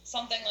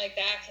something like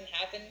that can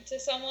happen to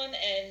someone,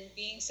 and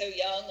being so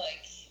young,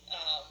 like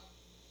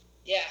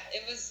yeah,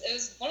 it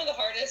was one of the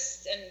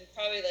hardest, and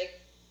probably like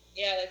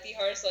like the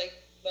hardest like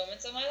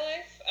moments of my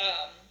life.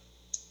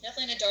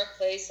 Definitely in a dark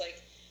place,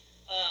 like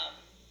um,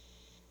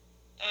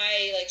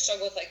 I like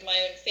struggle with like my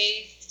own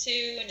faith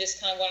too, and just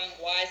kind of wondering,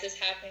 why is this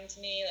happening to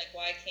me? Like,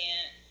 why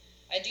can't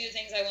I do the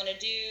things I want to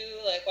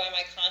do? Like, why am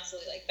I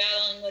constantly like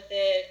battling with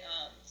it?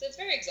 So it's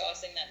very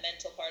exhausting, that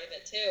mental part of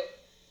it too.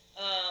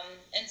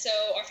 And so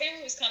our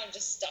family was kind of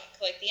just stuck.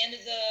 Like the end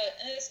of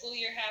the school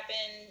year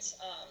happened.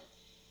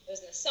 It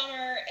was in the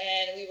summer,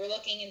 and we were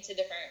looking into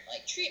different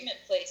like treatment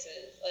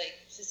places, like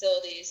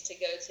facilities to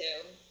go to,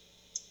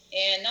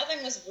 and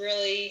nothing was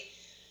really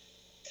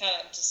kind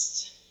of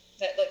just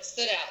that like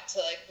stood out to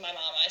like my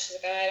mom. She's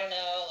like, I don't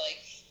know,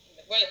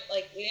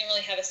 like we didn't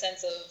really have a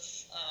sense of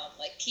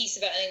like peace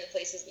about any of the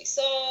places we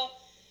saw,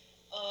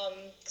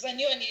 because I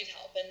knew I needed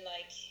help, and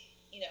like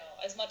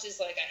as much as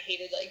like I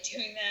hated like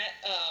doing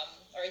that,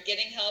 or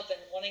getting help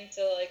and wanting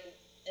to like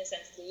in a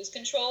sense lose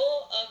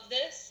control of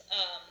this,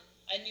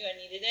 I knew I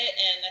needed it,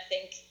 and I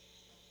think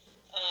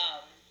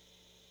um,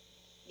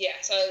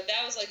 yeah, so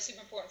that was like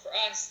super important for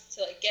us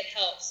to like get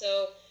help.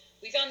 So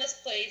we found this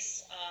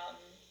place,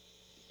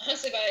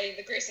 honestly by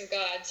the grace of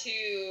God,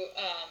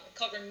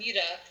 called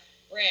Bermuda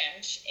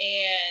Ranch,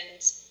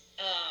 and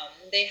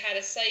they had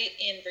a site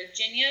in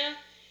Virginia,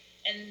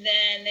 and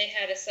then they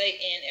had a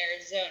site in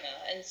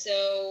Arizona. And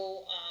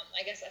so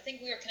I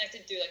think we were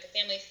connected through like a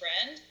family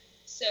friend.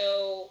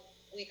 So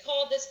we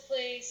called this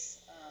place.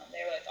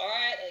 They were like, all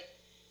right, like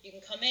you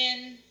can come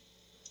in.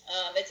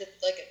 Like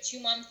a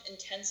 2-month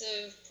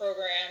intensive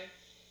program.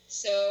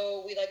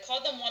 So we like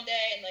called them one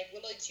day, and like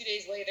literally 2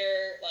 days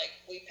later, like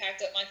we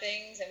packed up my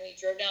things and we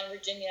drove down to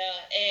Virginia,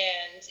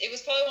 and it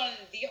was probably one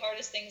of the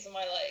hardest things in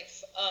my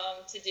life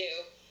to do.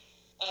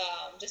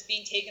 Just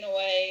being taken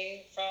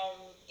away from,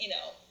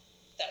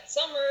 that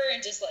summer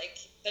and just like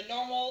the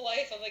normal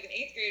life of like an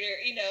eighth grader,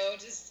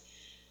 just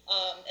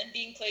and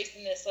being placed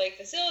in this like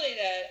facility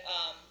that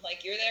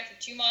like you're there for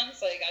 2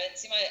 months. Like I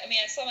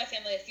saw my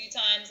family a few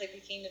times, like we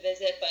came to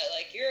visit, but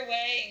like you're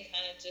away and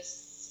kind of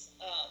just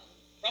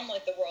from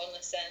like the world in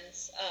a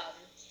sense.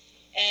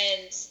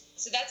 And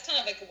so that's kind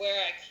of like where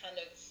I kind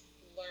of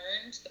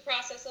learned the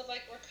process of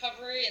like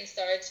recovery and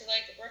started to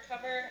like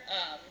recover.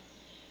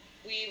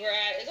 We were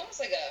at, it was almost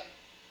like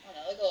I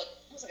don't know,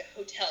 almost like a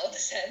hotel in a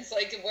sense,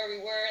 like where we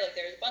were. Like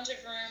there was a bunch of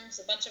rooms,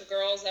 a bunch of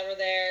girls that were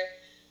there,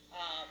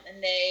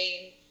 and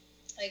they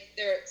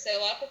set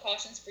a lot of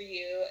precautions for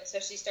you,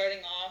 especially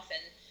starting off.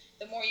 And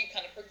the more you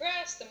kind of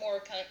progress, the more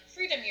kind of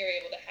freedom you're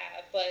able to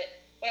have. But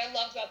what I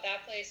loved about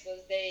that place was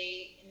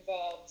they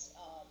involved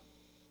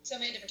so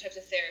many different types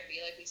of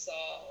therapy. Like we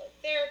saw like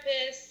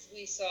therapists,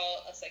 we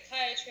saw a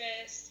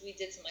psychiatrist, we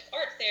did some like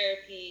art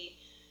therapy.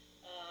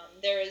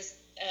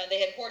 They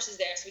had horses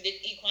there, so we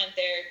did equine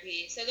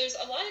therapy. So there's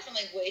a lot of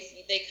different like ways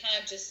they kind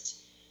of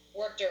just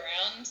worked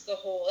around the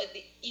whole like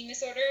the eating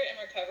disorder and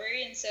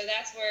recovery. And so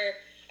that's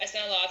where I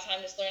spent a lot of time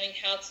just learning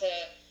how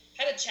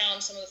to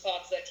challenge some of the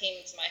thoughts that came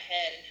into my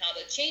head and how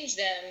to change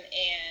them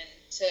and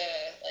to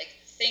like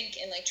think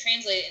and like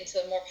translate it into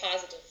a more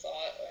positive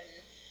thought. And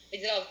we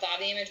did a lot of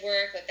body image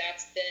work. Like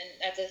that's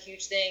a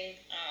huge thing.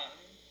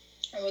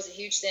 It was a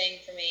huge thing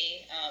for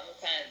me. It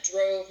kind of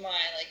drove my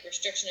like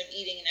restriction of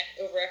eating and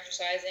over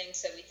exercising.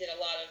 So we did a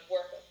lot of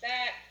work with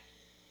that.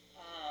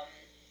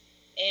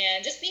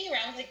 And just being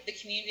around like the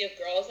community of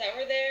girls that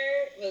were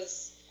there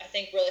was, I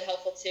think, really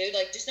helpful too.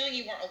 Like just knowing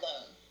you weren't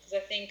alone, because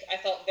I think I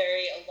felt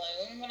very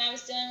alone when I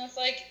was dealing with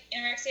like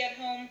anorexia at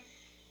home,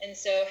 and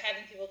so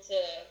having people to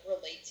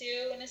relate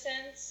to in a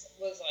sense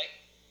was like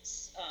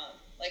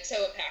so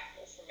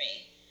impactful for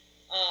me.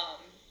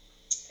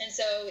 And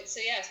so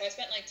I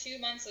spent like 2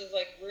 months of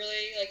like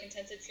really like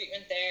intensive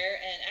treatment there,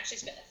 and actually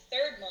spent a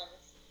third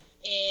month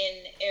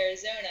in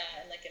Arizona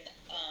and like an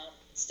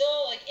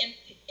still like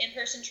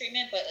in-person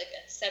treatment, but like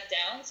a step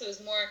down. So it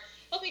was more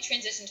helped me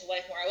transition to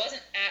life more. I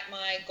wasn't at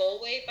my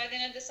goal weight by the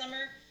end of the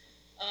summer,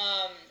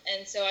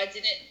 and so I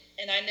didn't.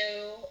 And I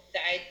know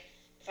that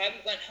if I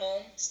went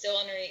home still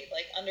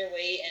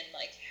underweight and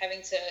like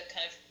having to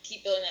kind of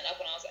keep building that up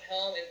when I was at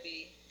home, it would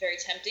be very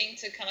tempting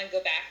to kind of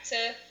go back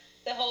to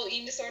the whole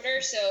eating disorder.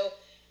 So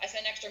I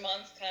spent an extra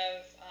month kind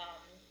of,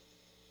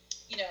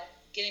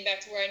 getting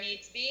back to where I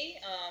needed to be.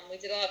 We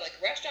did a lot of like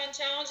restaurant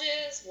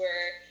challenges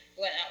where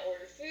we went out and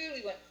ordered food.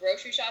 We went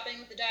grocery shopping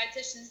with the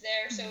dietitians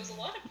there. So it was a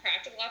lot of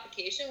practical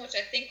application, which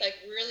I think like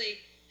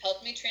really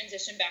helped me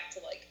transition back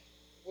to like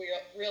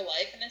real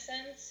life in a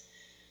sense.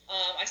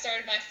 I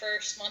started my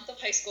first month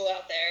of high school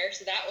out there,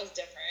 so that was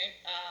different.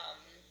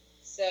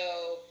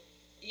 So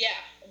yeah,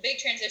 a big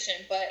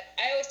transition. But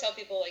I always tell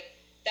people like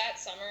that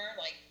summer,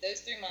 like those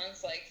 3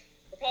 months, like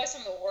were probably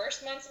some of the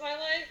worst months of my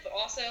life, but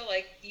also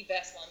like the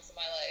best months of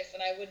my life.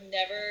 And I would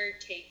never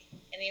take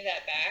any of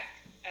that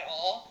back at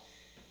all.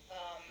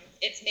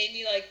 It's made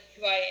me like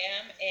who I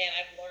am, and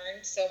I've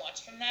learned so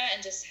much from that,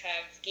 and just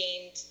have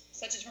gained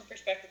such a different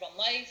perspective on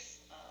life,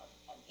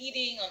 on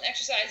eating, on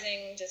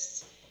exercising,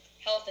 just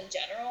health in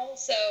general.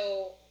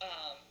 So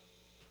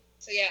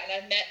yeah, and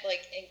I've met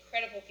like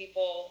incredible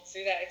people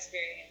through that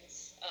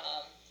experience.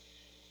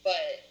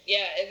 But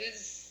yeah, it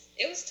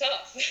was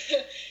tough.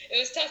 It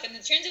was tough, and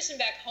the transition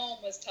back home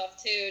was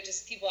tough too.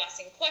 Just people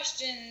asking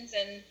questions,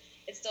 and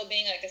it still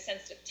being like a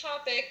sensitive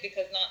topic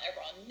because not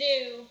everyone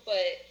knew.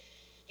 But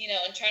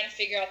and trying to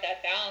figure out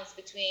that balance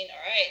between,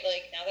 all right,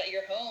 like now that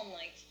you're home,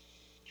 like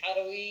how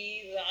do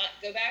we not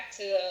go back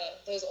to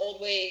those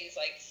old ways?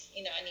 Like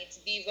I need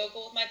to be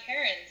vocal with my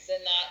parents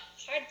and not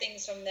hide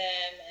things from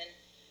them, and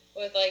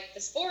with like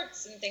the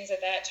sports and things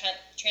like that,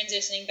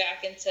 transitioning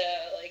back into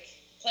like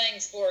playing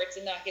sports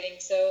and not getting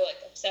so like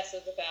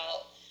obsessive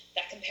about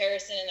that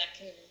comparison and that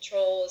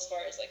control as far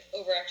as like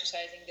over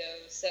exercising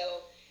goes.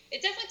 So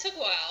it definitely took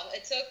a while.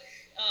 It took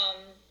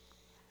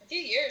a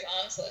few years,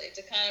 honestly,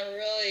 to kind of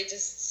really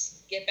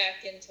just get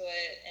back into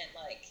it and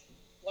like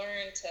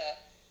learn to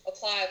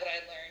apply what I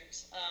learned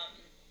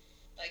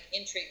like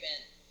in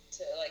treatment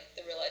to like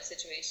the real life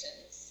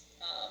situations.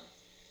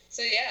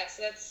 So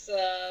that's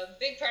a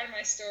big part of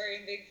my story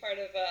and big part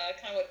of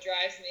kind of what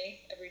drives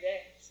me every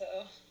day. So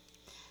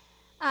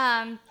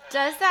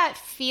does that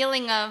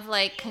feeling of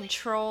like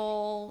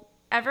control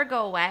ever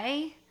go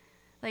away?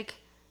 Like,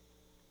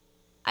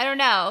 I don't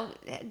know.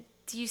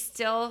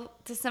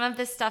 Does some of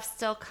this stuff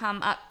still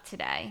come up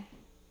today?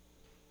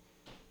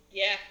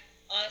 Yeah,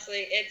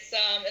 honestly,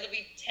 it'll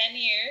be 10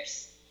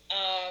 years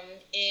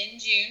in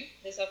June,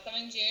 this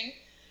upcoming June,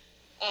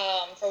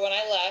 for when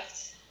I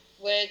left,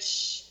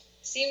 which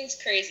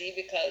seems crazy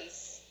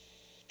because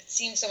it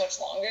seems so much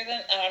longer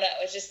than, I don't know,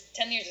 it's just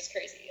 10 years is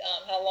crazy,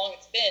 how long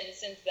it's been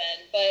since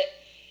then. But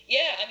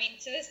Yeah, I mean,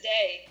 to this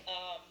day,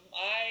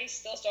 I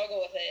still struggle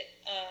with it.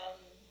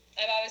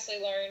 I've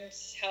obviously learned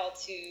how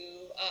to,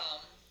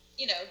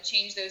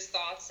 change those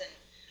thoughts, and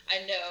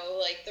I know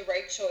like the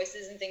right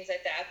choices and things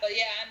like that. But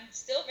yeah, I'm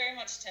still very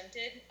much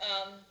tempted.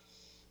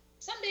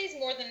 Some days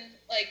more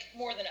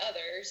than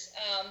others.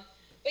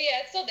 But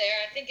yeah, it's still there.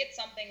 I think it's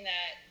something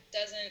that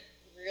doesn't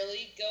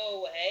really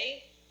go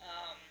away.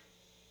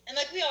 And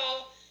like we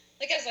all,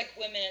 like as like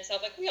women and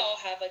stuff, like we all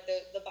have like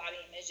the body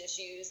image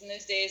issues and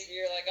those days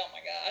where you're like, oh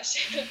my gosh.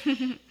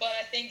 But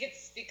I think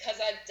it's because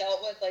I've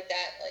dealt with like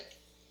that like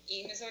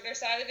eating disorder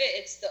side of it.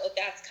 It's still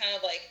that's kind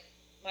of like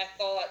my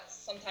thoughts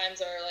sometimes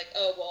are like,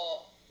 oh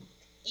well,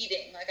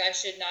 eating like I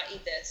should not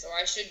eat this or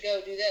I should go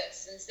do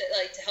this instead,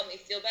 like to help me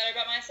feel better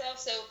about myself.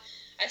 So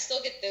I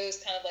still get those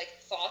kind of like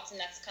thoughts, and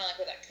that's kind of like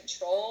where that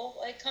control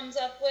like comes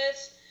up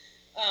with,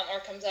 or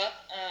comes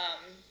up.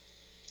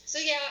 So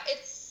yeah,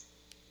 it's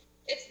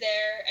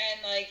there,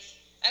 and like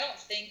I don't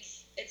think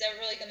it's ever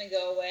really going to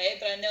go away.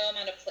 But I know I'm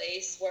at a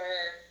place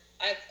where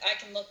I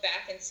can look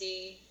back and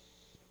see,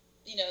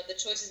 the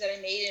choices that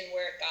I made and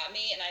where it got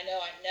me, and I know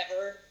I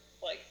never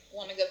like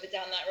want to go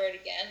down that road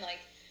again.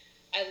 Like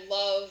I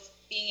love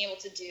being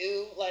able to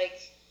do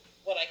like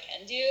what I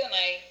can do, and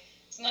I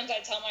sometimes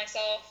I tell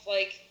myself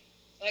like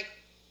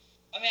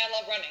I mean I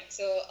love running,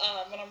 so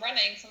when I'm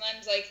running,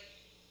 sometimes like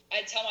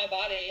I tell my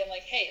body, I'm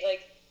like, hey,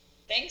 like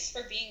thanks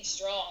for being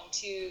strong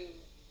to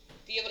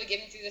be able to get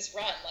me through this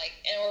run, like,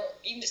 or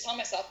even just tell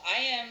myself I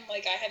have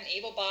an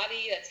able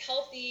body that's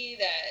healthy,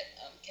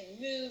 that can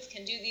move,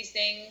 can do these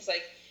things,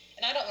 like,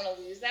 and I don't want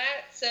to lose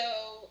that. So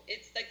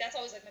it's like that's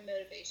always like my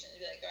motivation to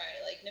be like, all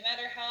right, like no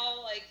matter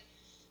how like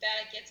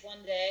bad it gets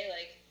one day,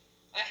 like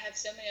I have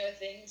so many other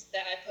things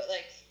that I put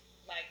like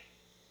my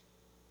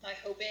my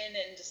hope in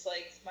and just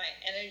like my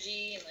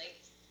energy and like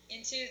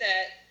into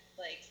that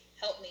like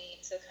help me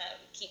to kind of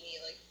keep me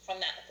like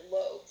from that like,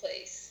 low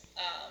place.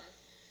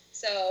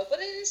 So, but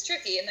it is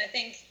tricky, and I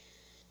think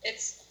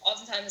it's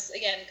oftentimes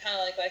again kind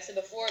of like what I said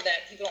before,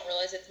 that people don't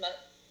realize it's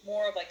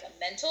more of like a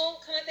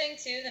mental kind of thing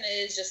too than it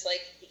is just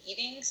like the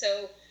eating.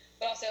 So,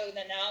 but also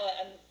that now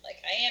that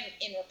I am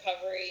in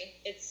recovery,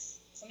 it's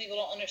some people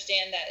don't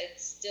understand that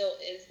it still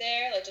is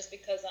there. Like just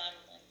because I'm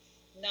like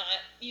not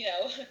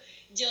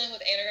dealing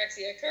with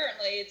anorexia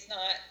currently, it's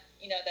not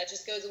that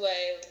just goes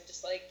away. And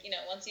just like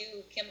once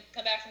you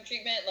come back from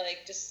treatment,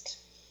 like just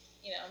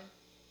you know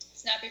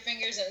snap your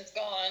fingers and it's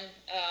gone.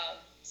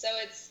 So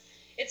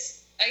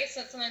it's I guess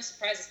that sometimes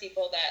surprises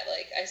people that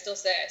like I still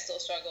say I still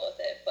struggle with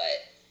it,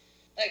 but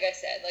like I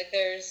said, like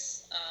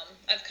there's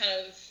I've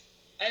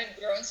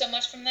grown so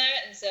much from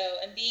that,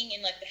 and being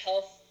in like the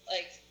health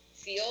like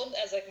field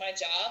as like my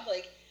job,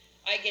 like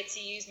I get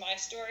to use my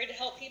story to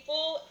help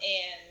people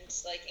and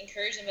like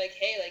encourage them, like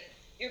hey, like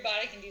your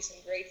body can do some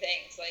great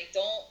things,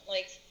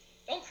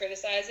 don't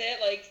criticize it,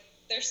 like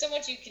there's so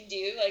much you can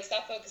do, like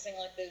stop focusing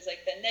on like those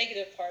like the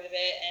negative part of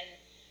it, and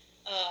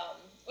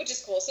which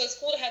is cool. So it's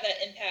cool to have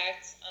that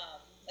impact,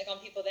 like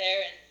on people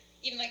there, and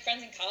even like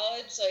friends in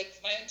college, like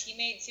my own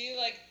teammate too,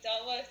 like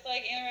dealt with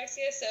like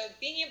anorexia. So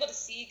being able to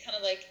see kind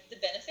of like the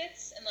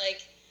benefits and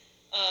like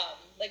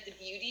the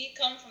beauty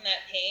come from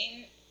that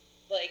pain,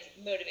 like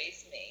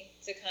motivates me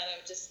to kind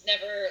of just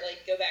never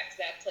like go back to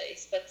that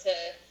place, but to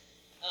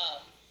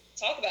um,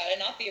 talk about it,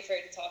 not be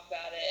afraid to talk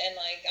about it, and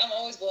like I'm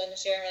always willing to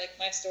share like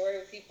my story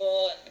with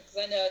people, and because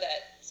I know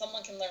that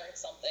someone can learn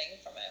something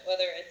from it,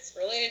 whether it's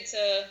related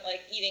to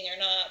like eating or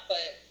not.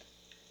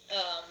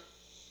 Um,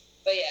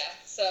 but yeah,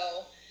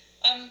 so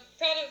I'm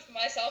proud of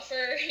myself for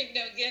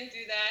getting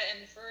through that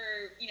and for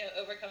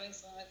overcoming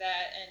something like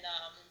that, and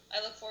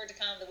I look forward to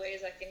kind of the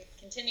ways I can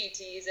continue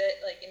to use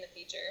it like in the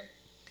future.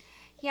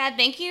 Yeah,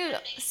 thank you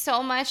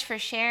so much for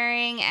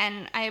sharing,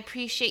 and I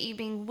appreciate you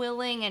being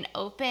willing and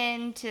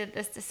open to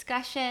this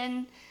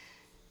discussion.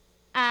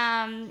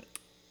 Um,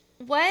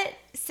 what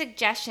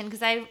suggestion,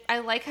 because I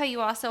like how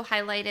you also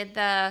highlighted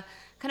the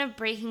kind of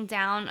breaking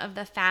down of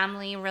the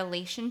family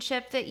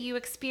relationship that you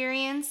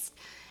experienced.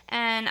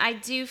 And I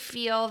do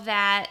feel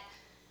that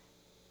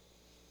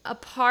a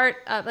part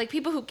of like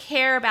people who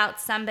care about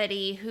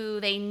somebody who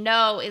they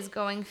know is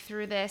going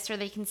through this, or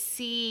they can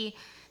see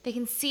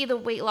the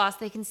weight loss,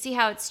 they can see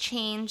how it's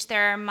changed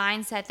their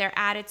mindset, their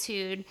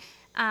attitude.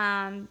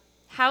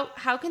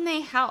 How can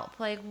they help?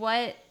 Like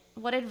what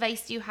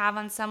advice do you have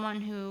on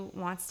someone who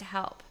wants to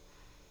help?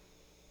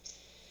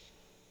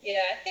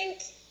 Yeah, I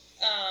think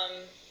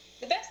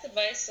the best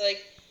advice,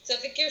 like, so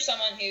if you're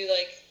someone who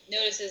like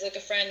notices like a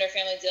friend or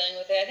family dealing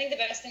with it, I think the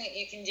best thing that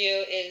you can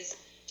do is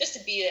just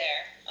to be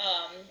there.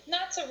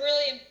 Not to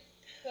really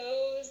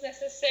impose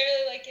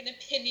necessarily like an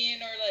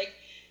opinion or like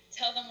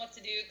tell them what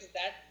to do, because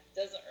that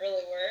doesn't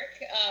really work.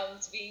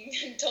 To being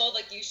told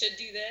like you should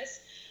do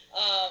this.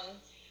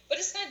 But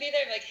just kind of be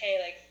there, like, hey,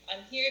 like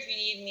I'm here if you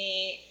need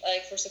me,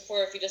 like for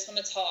support, if you just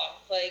want to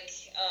talk, like,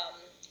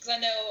 because I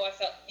know I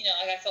felt,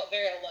 like I felt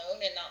very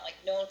alone and not like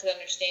no one could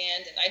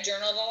understand, and I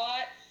journaled a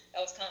lot. That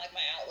was kind of like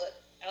my outlet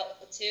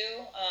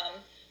too.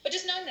 But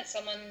just knowing that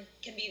someone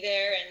can be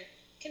there and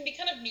can be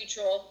kind of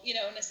neutral, in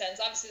a sense.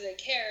 Obviously, they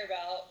care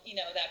about,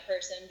 that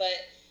person,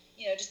 but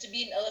just to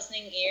be a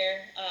listening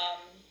ear,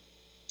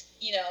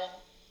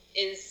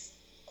 is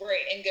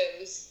great and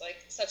goes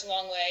like such a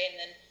long way. And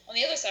then on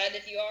the other side,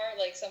 if you are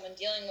like someone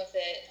dealing with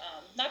it,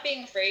 not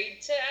being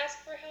afraid to ask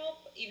for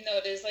help, even though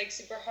it is like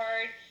super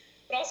hard,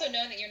 but also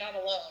knowing that you're not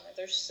alone. That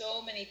there's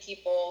so many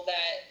people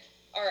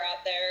that are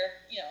out there,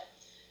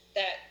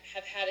 that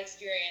have had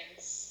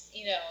experience,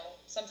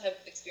 some type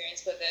of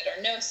experience with it,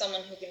 or know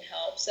someone who can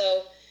help.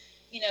 So,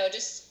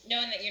 just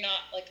knowing that you're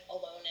not like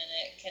alone in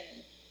it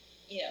can,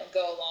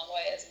 go a long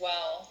way as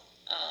well.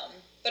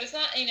 But it's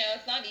not,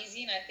 it's not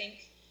easy. And I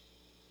think,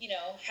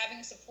 having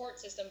a support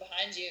system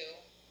behind you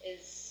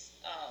is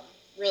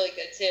really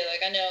good too.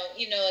 Like I know,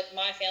 like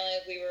my family,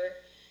 we were,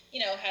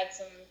 had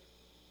some,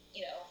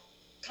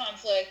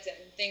 conflict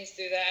and things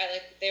through that.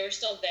 Like they were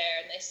still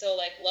there and they still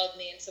like loved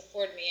me and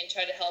supported me and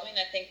tried to help me. And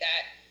I think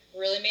that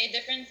really made a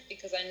difference,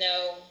 because I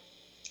know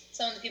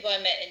some of the people I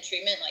met in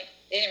treatment, like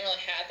they didn't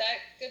really have that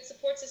good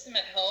support system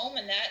at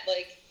home, and that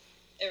like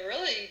it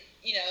really,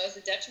 is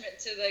a detriment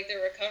to like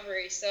their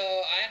recovery. So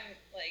I'm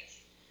like,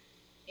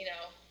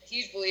 a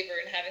huge believer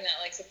in having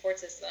that like support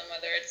system,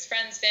 whether it's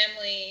friends,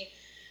 family,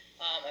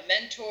 a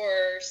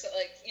mentor, so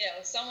like,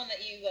 someone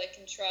that you like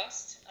can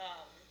trust.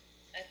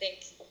 I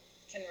think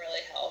can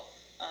really help.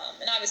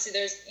 And obviously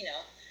there's,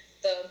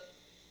 the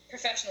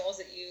professionals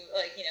that you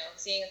like,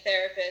 seeing a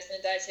therapist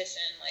and a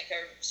dietitian like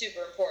are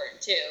super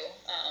important too.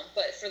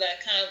 But for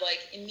that kind of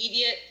like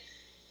immediate,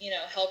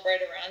 help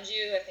right around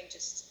you, I think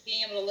just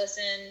being able to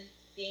listen,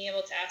 being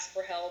able to ask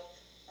for help,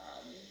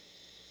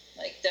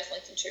 like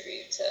definitely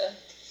contribute to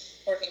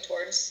working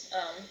towards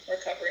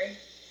recovery.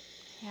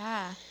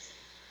 Yeah.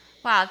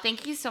 Wow.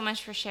 Thank you so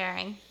much for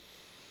sharing.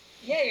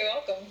 Yeah, you're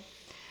welcome.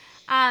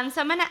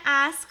 So I'm going to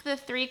ask the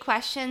 3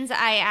 questions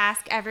I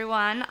ask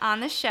everyone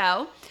on the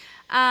show.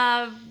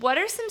 What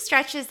are some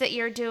stretches that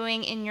you're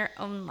doing in your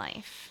own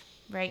life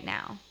right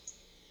now?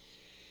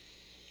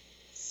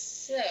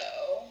 So,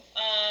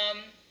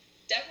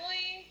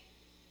 definitely,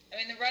 I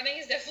mean, the running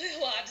is definitely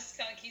a lot, just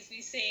kind of keeps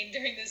me sane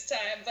during this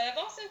time, but I've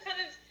also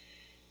kind of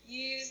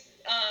used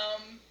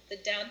the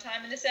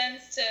downtime in a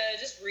sense to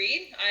just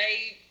read.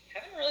 I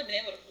haven't really been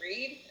able to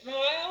read in a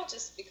while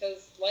just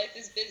because life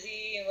is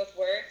busy and with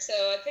work. So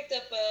I picked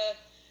up a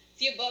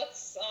few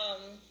books,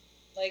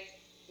 like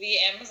via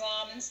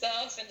Amazon and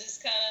stuff, and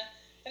just kind of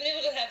I've been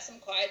able to have some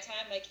quiet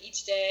time like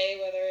each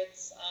day, whether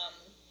it's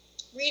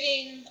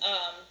reading.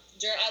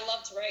 I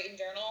love to write and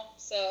journal,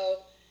 so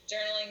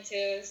journaling too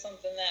is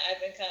something that I've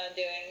been kind of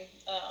doing,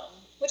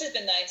 which has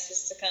been nice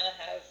just to kind of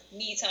have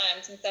me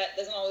time, since that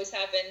doesn't always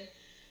happen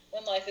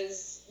when life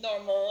is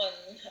normal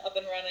and up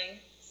and running.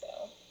 So.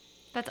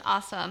 That's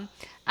awesome.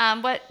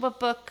 What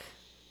book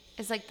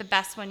is like the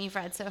best one you've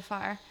read so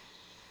far?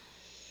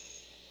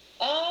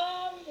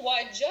 Well,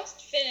 I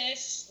just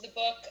finished the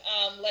book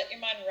 "Let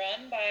Your Mind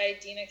Run" by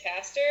Dina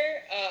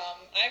Castor.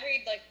 I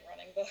read like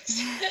running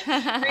books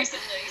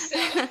recently,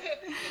 so.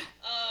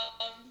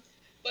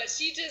 But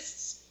she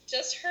just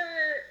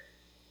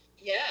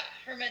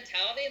her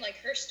mentality and like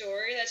her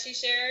story that she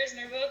shares in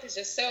her book is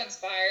just so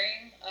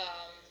inspiring.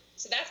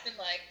 So that's been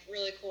like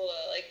really cool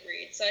to like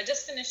read. So I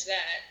just finished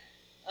that.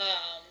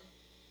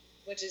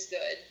 Which is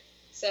good.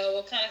 So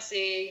we'll kind of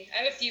see.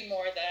 I have a few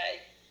more that I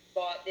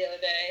bought the other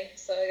day,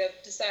 so I got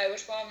to decide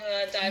which one I'm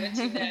going to dive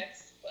into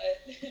next.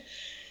 But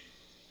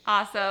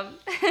Awesome.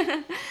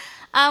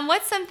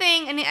 What's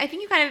something, and I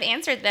think you kind of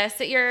answered this,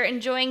 that you're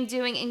enjoying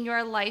doing in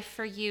your life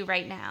for you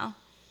right now?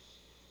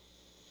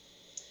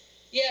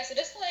 Yeah, so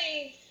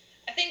definitely,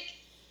 I think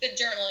the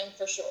journaling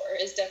for sure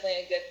is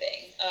definitely a good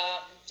thing.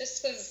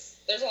 Just because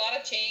there's a lot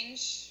of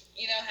change,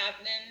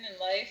 happening in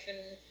life, and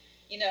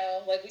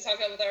like we talked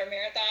about with our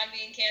marathon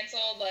being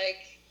canceled,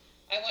 like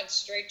I went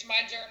straight to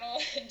my journal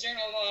and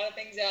journaled a lot of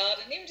things out.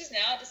 And even just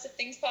now, just if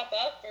things pop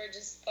up or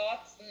just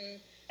thoughts, and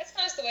that's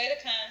kind of the way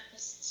to kind of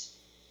just,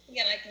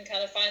 again, I can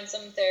kind of find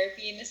some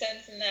therapy in a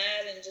sense in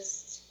that, and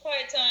just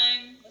quiet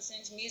time,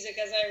 listening to music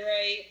as I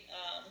write.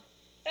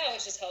 That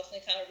always just helps me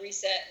kind of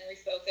reset and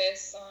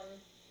refocus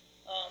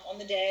on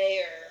the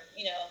day, or,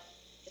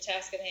 the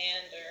task at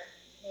hand,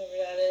 or whatever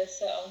that is.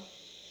 So.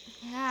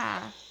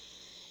 Yeah.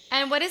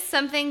 And what is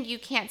something you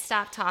can't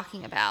stop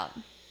talking about?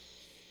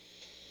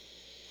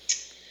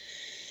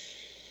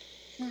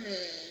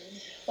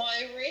 Well,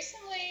 I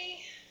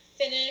recently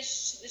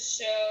finished the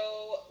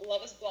show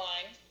Love is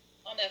Blind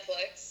on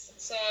Netflix.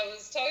 So I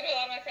was talking to a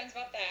lot of my friends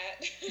about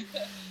that.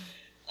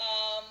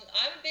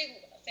 I'm a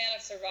big fan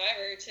of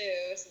Survivor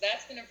too, so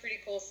that's been a pretty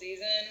cool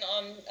season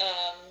on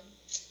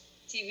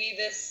TV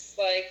this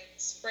like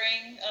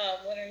spring,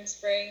 winter and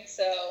spring.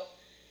 So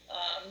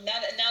now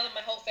that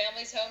my whole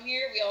family's home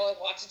here, we all like,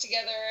 watch it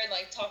together and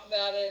like talk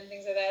about it and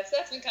things like that. So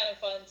that's been kind of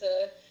fun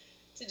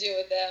to do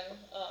with them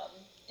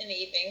in the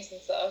evenings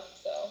and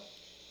stuff. So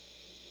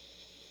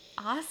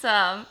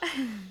awesome.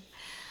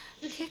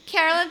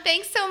 Carolyn,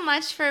 thanks so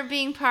much for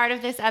being part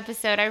of this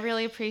episode. I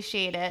really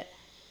appreciate it.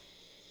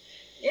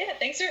 Yeah,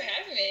 thanks for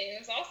having me. It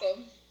was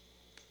awesome.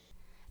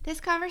 This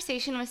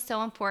conversation was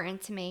so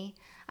important to me.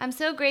 I'm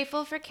so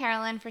grateful for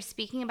Carolyn for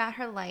speaking about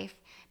her life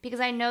because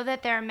I know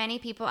that there are many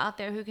people out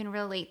there who can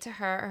relate to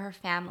her or her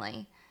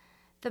family.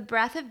 The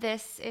breadth of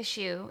this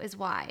issue is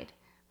wide,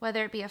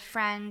 whether it be a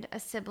friend, a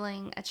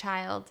sibling, a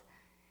child.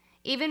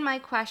 Even my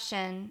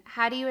question,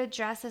 how do you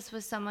address this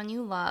with someone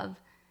you love,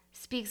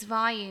 speaks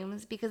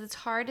volumes because it's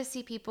hard to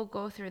see people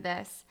go through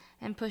this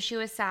and push you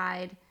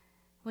aside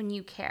when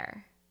you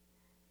care.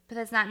 But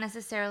that's not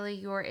necessarily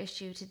your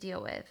issue to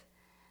deal with.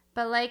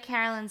 But like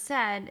Carolyn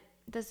said,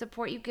 the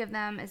support you give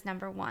them is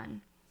number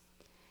one.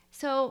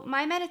 So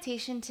my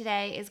meditation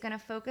today is going to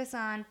focus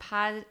on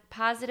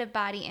positive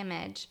body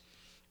image,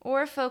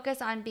 or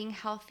focus on being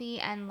healthy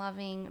and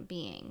loving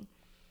being.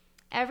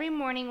 Every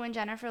morning when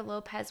Jennifer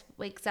Lopez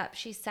wakes up,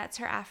 she sets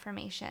her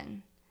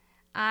affirmation: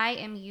 I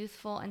am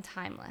youthful and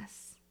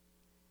timeless.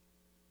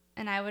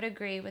 And I would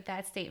agree with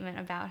that statement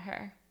about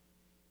her.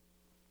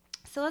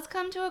 So let's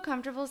come to a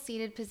comfortable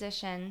seated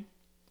position.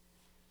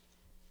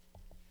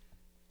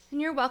 And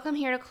you're welcome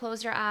here to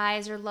close your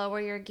eyes or lower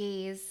your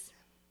gaze.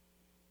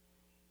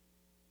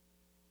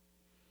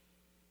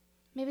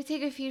 Maybe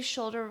take a few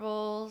shoulder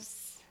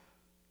rolls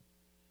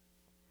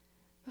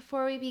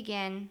before we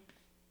begin.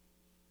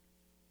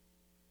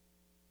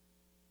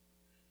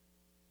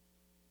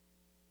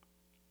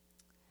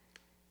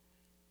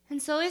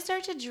 And slowly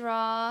start to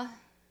draw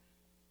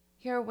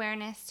your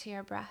awareness to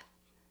your breath.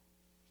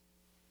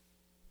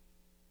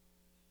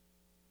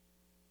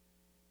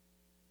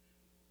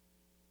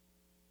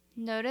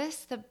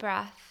 Notice the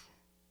breath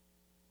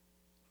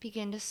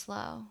begin to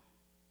slow.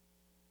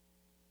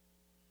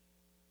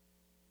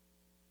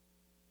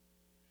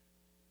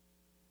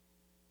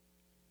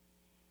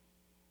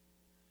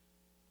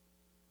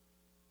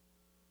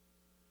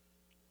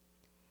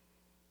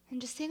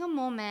 And just take a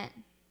moment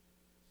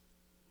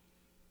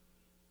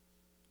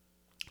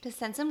to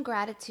send some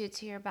gratitude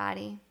to your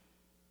body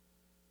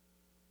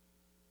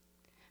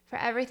for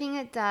everything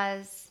it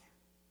does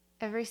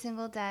every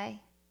single day.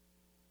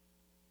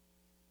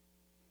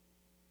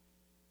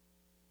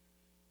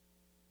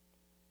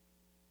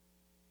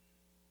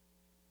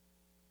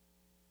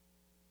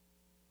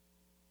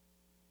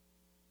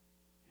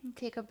 And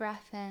take a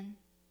breath in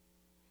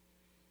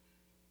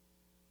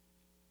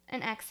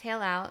and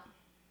exhale out.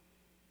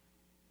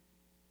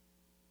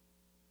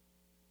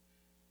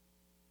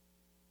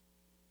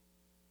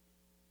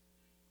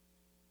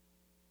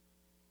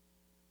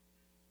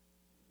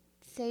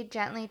 Say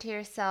gently to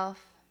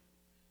yourself,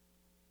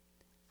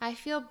 I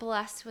feel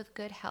blessed with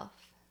good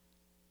health.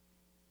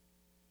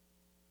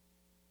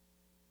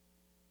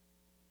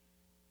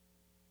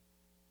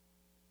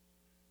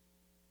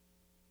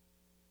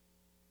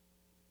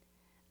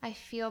 I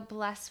feel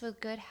blessed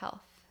with good health.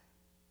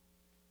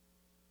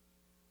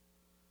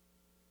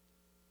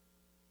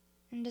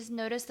 And just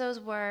notice those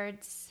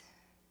words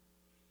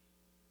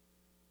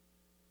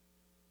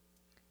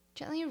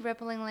gently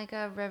rippling like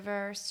a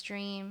river or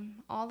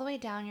stream all the way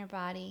down your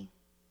body.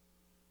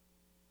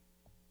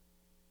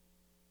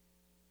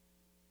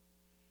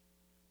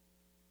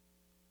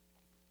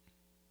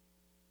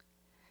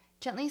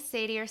 Gently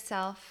say to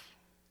yourself,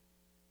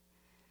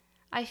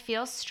 I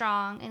feel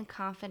strong and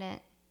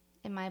confident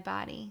in my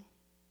body.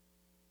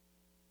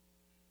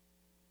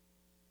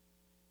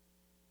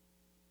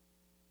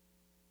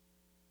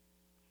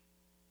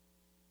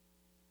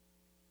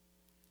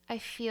 I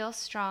feel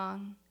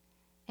strong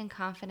and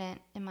confident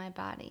in my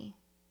body.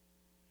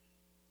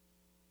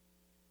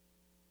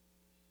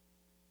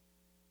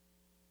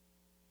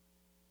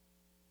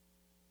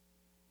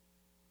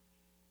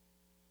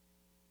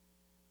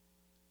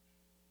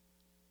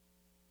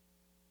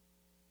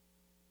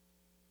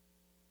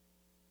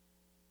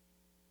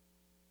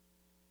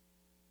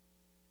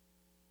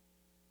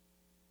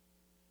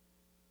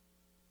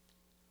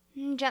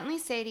 And gently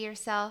say to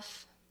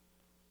yourself,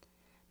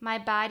 my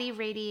body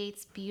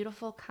radiates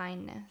beautiful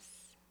kindness.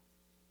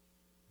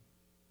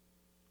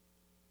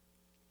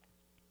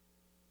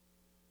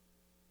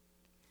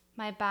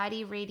 My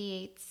body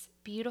radiates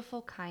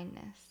beautiful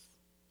kindness.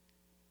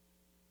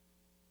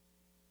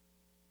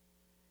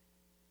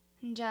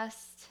 And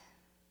just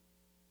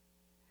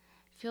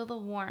feel the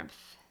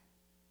warmth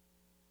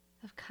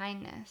of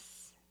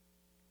kindness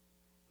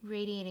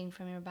radiating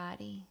from your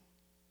body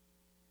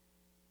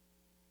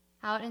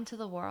out into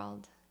the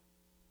world.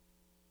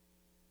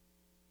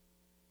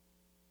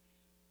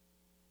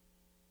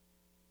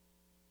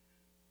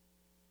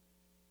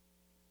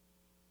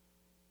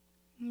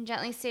 And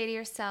gently say to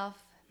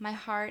yourself, my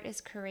heart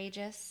is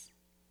courageous,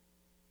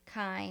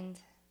 kind,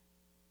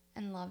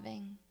 and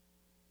loving.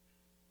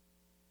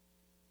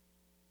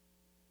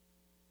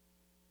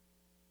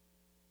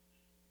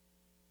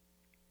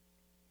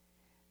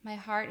 My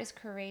heart is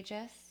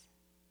courageous,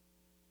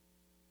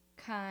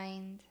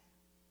 kind,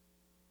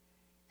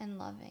 and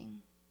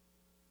loving.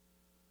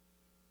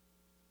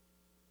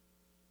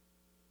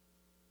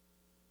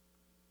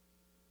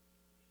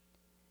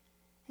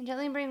 And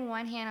gently bring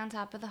one hand on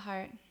top of the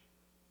heart.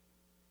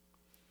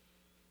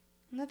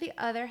 And let the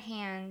other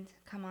hand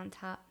come on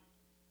top.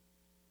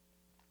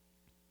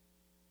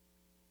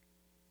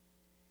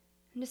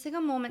 And just take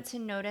a moment to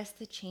notice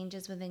the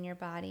changes within your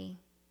body.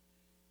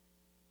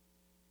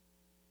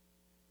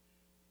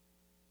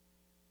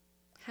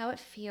 How it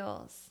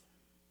feels.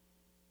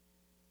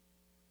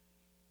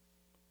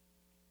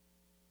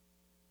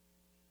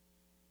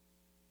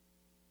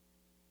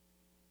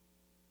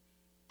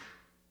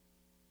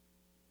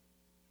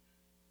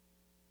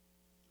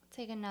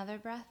 Take another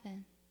breath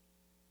in.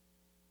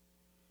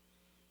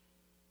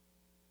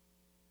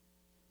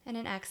 And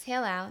an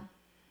exhale out.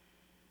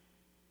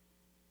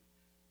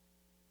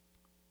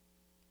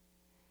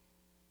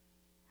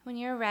 When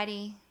you're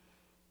ready,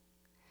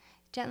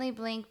 gently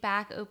blink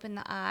back, open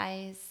the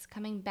eyes,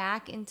 coming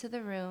back into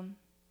the room.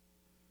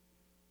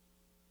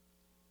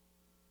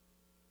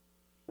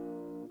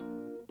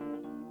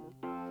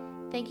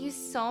 Thank you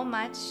so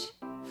much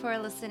for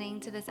listening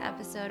to this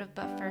episode of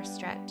But First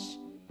Stretch.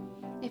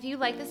 If you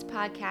like this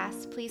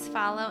podcast, please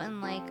follow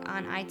and like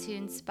on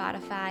iTunes,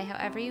 Spotify,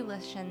 however you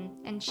listen,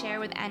 and share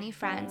with any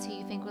friends who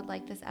you think would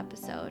like this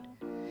episode.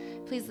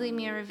 Please leave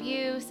me a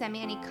review, send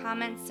me any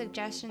comments,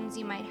 suggestions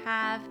you might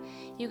have.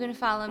 You can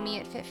follow me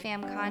at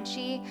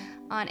FitFamConchi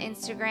on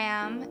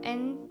Instagram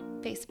and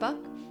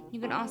Facebook.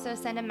 You can also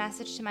send a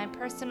message to my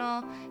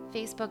personal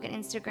Facebook and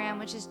Instagram,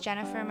 which is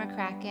Jennifer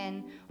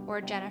McCracken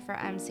or Jennifer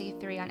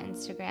MC3 on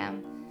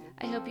Instagram.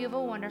 I hope you have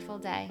a wonderful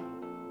day.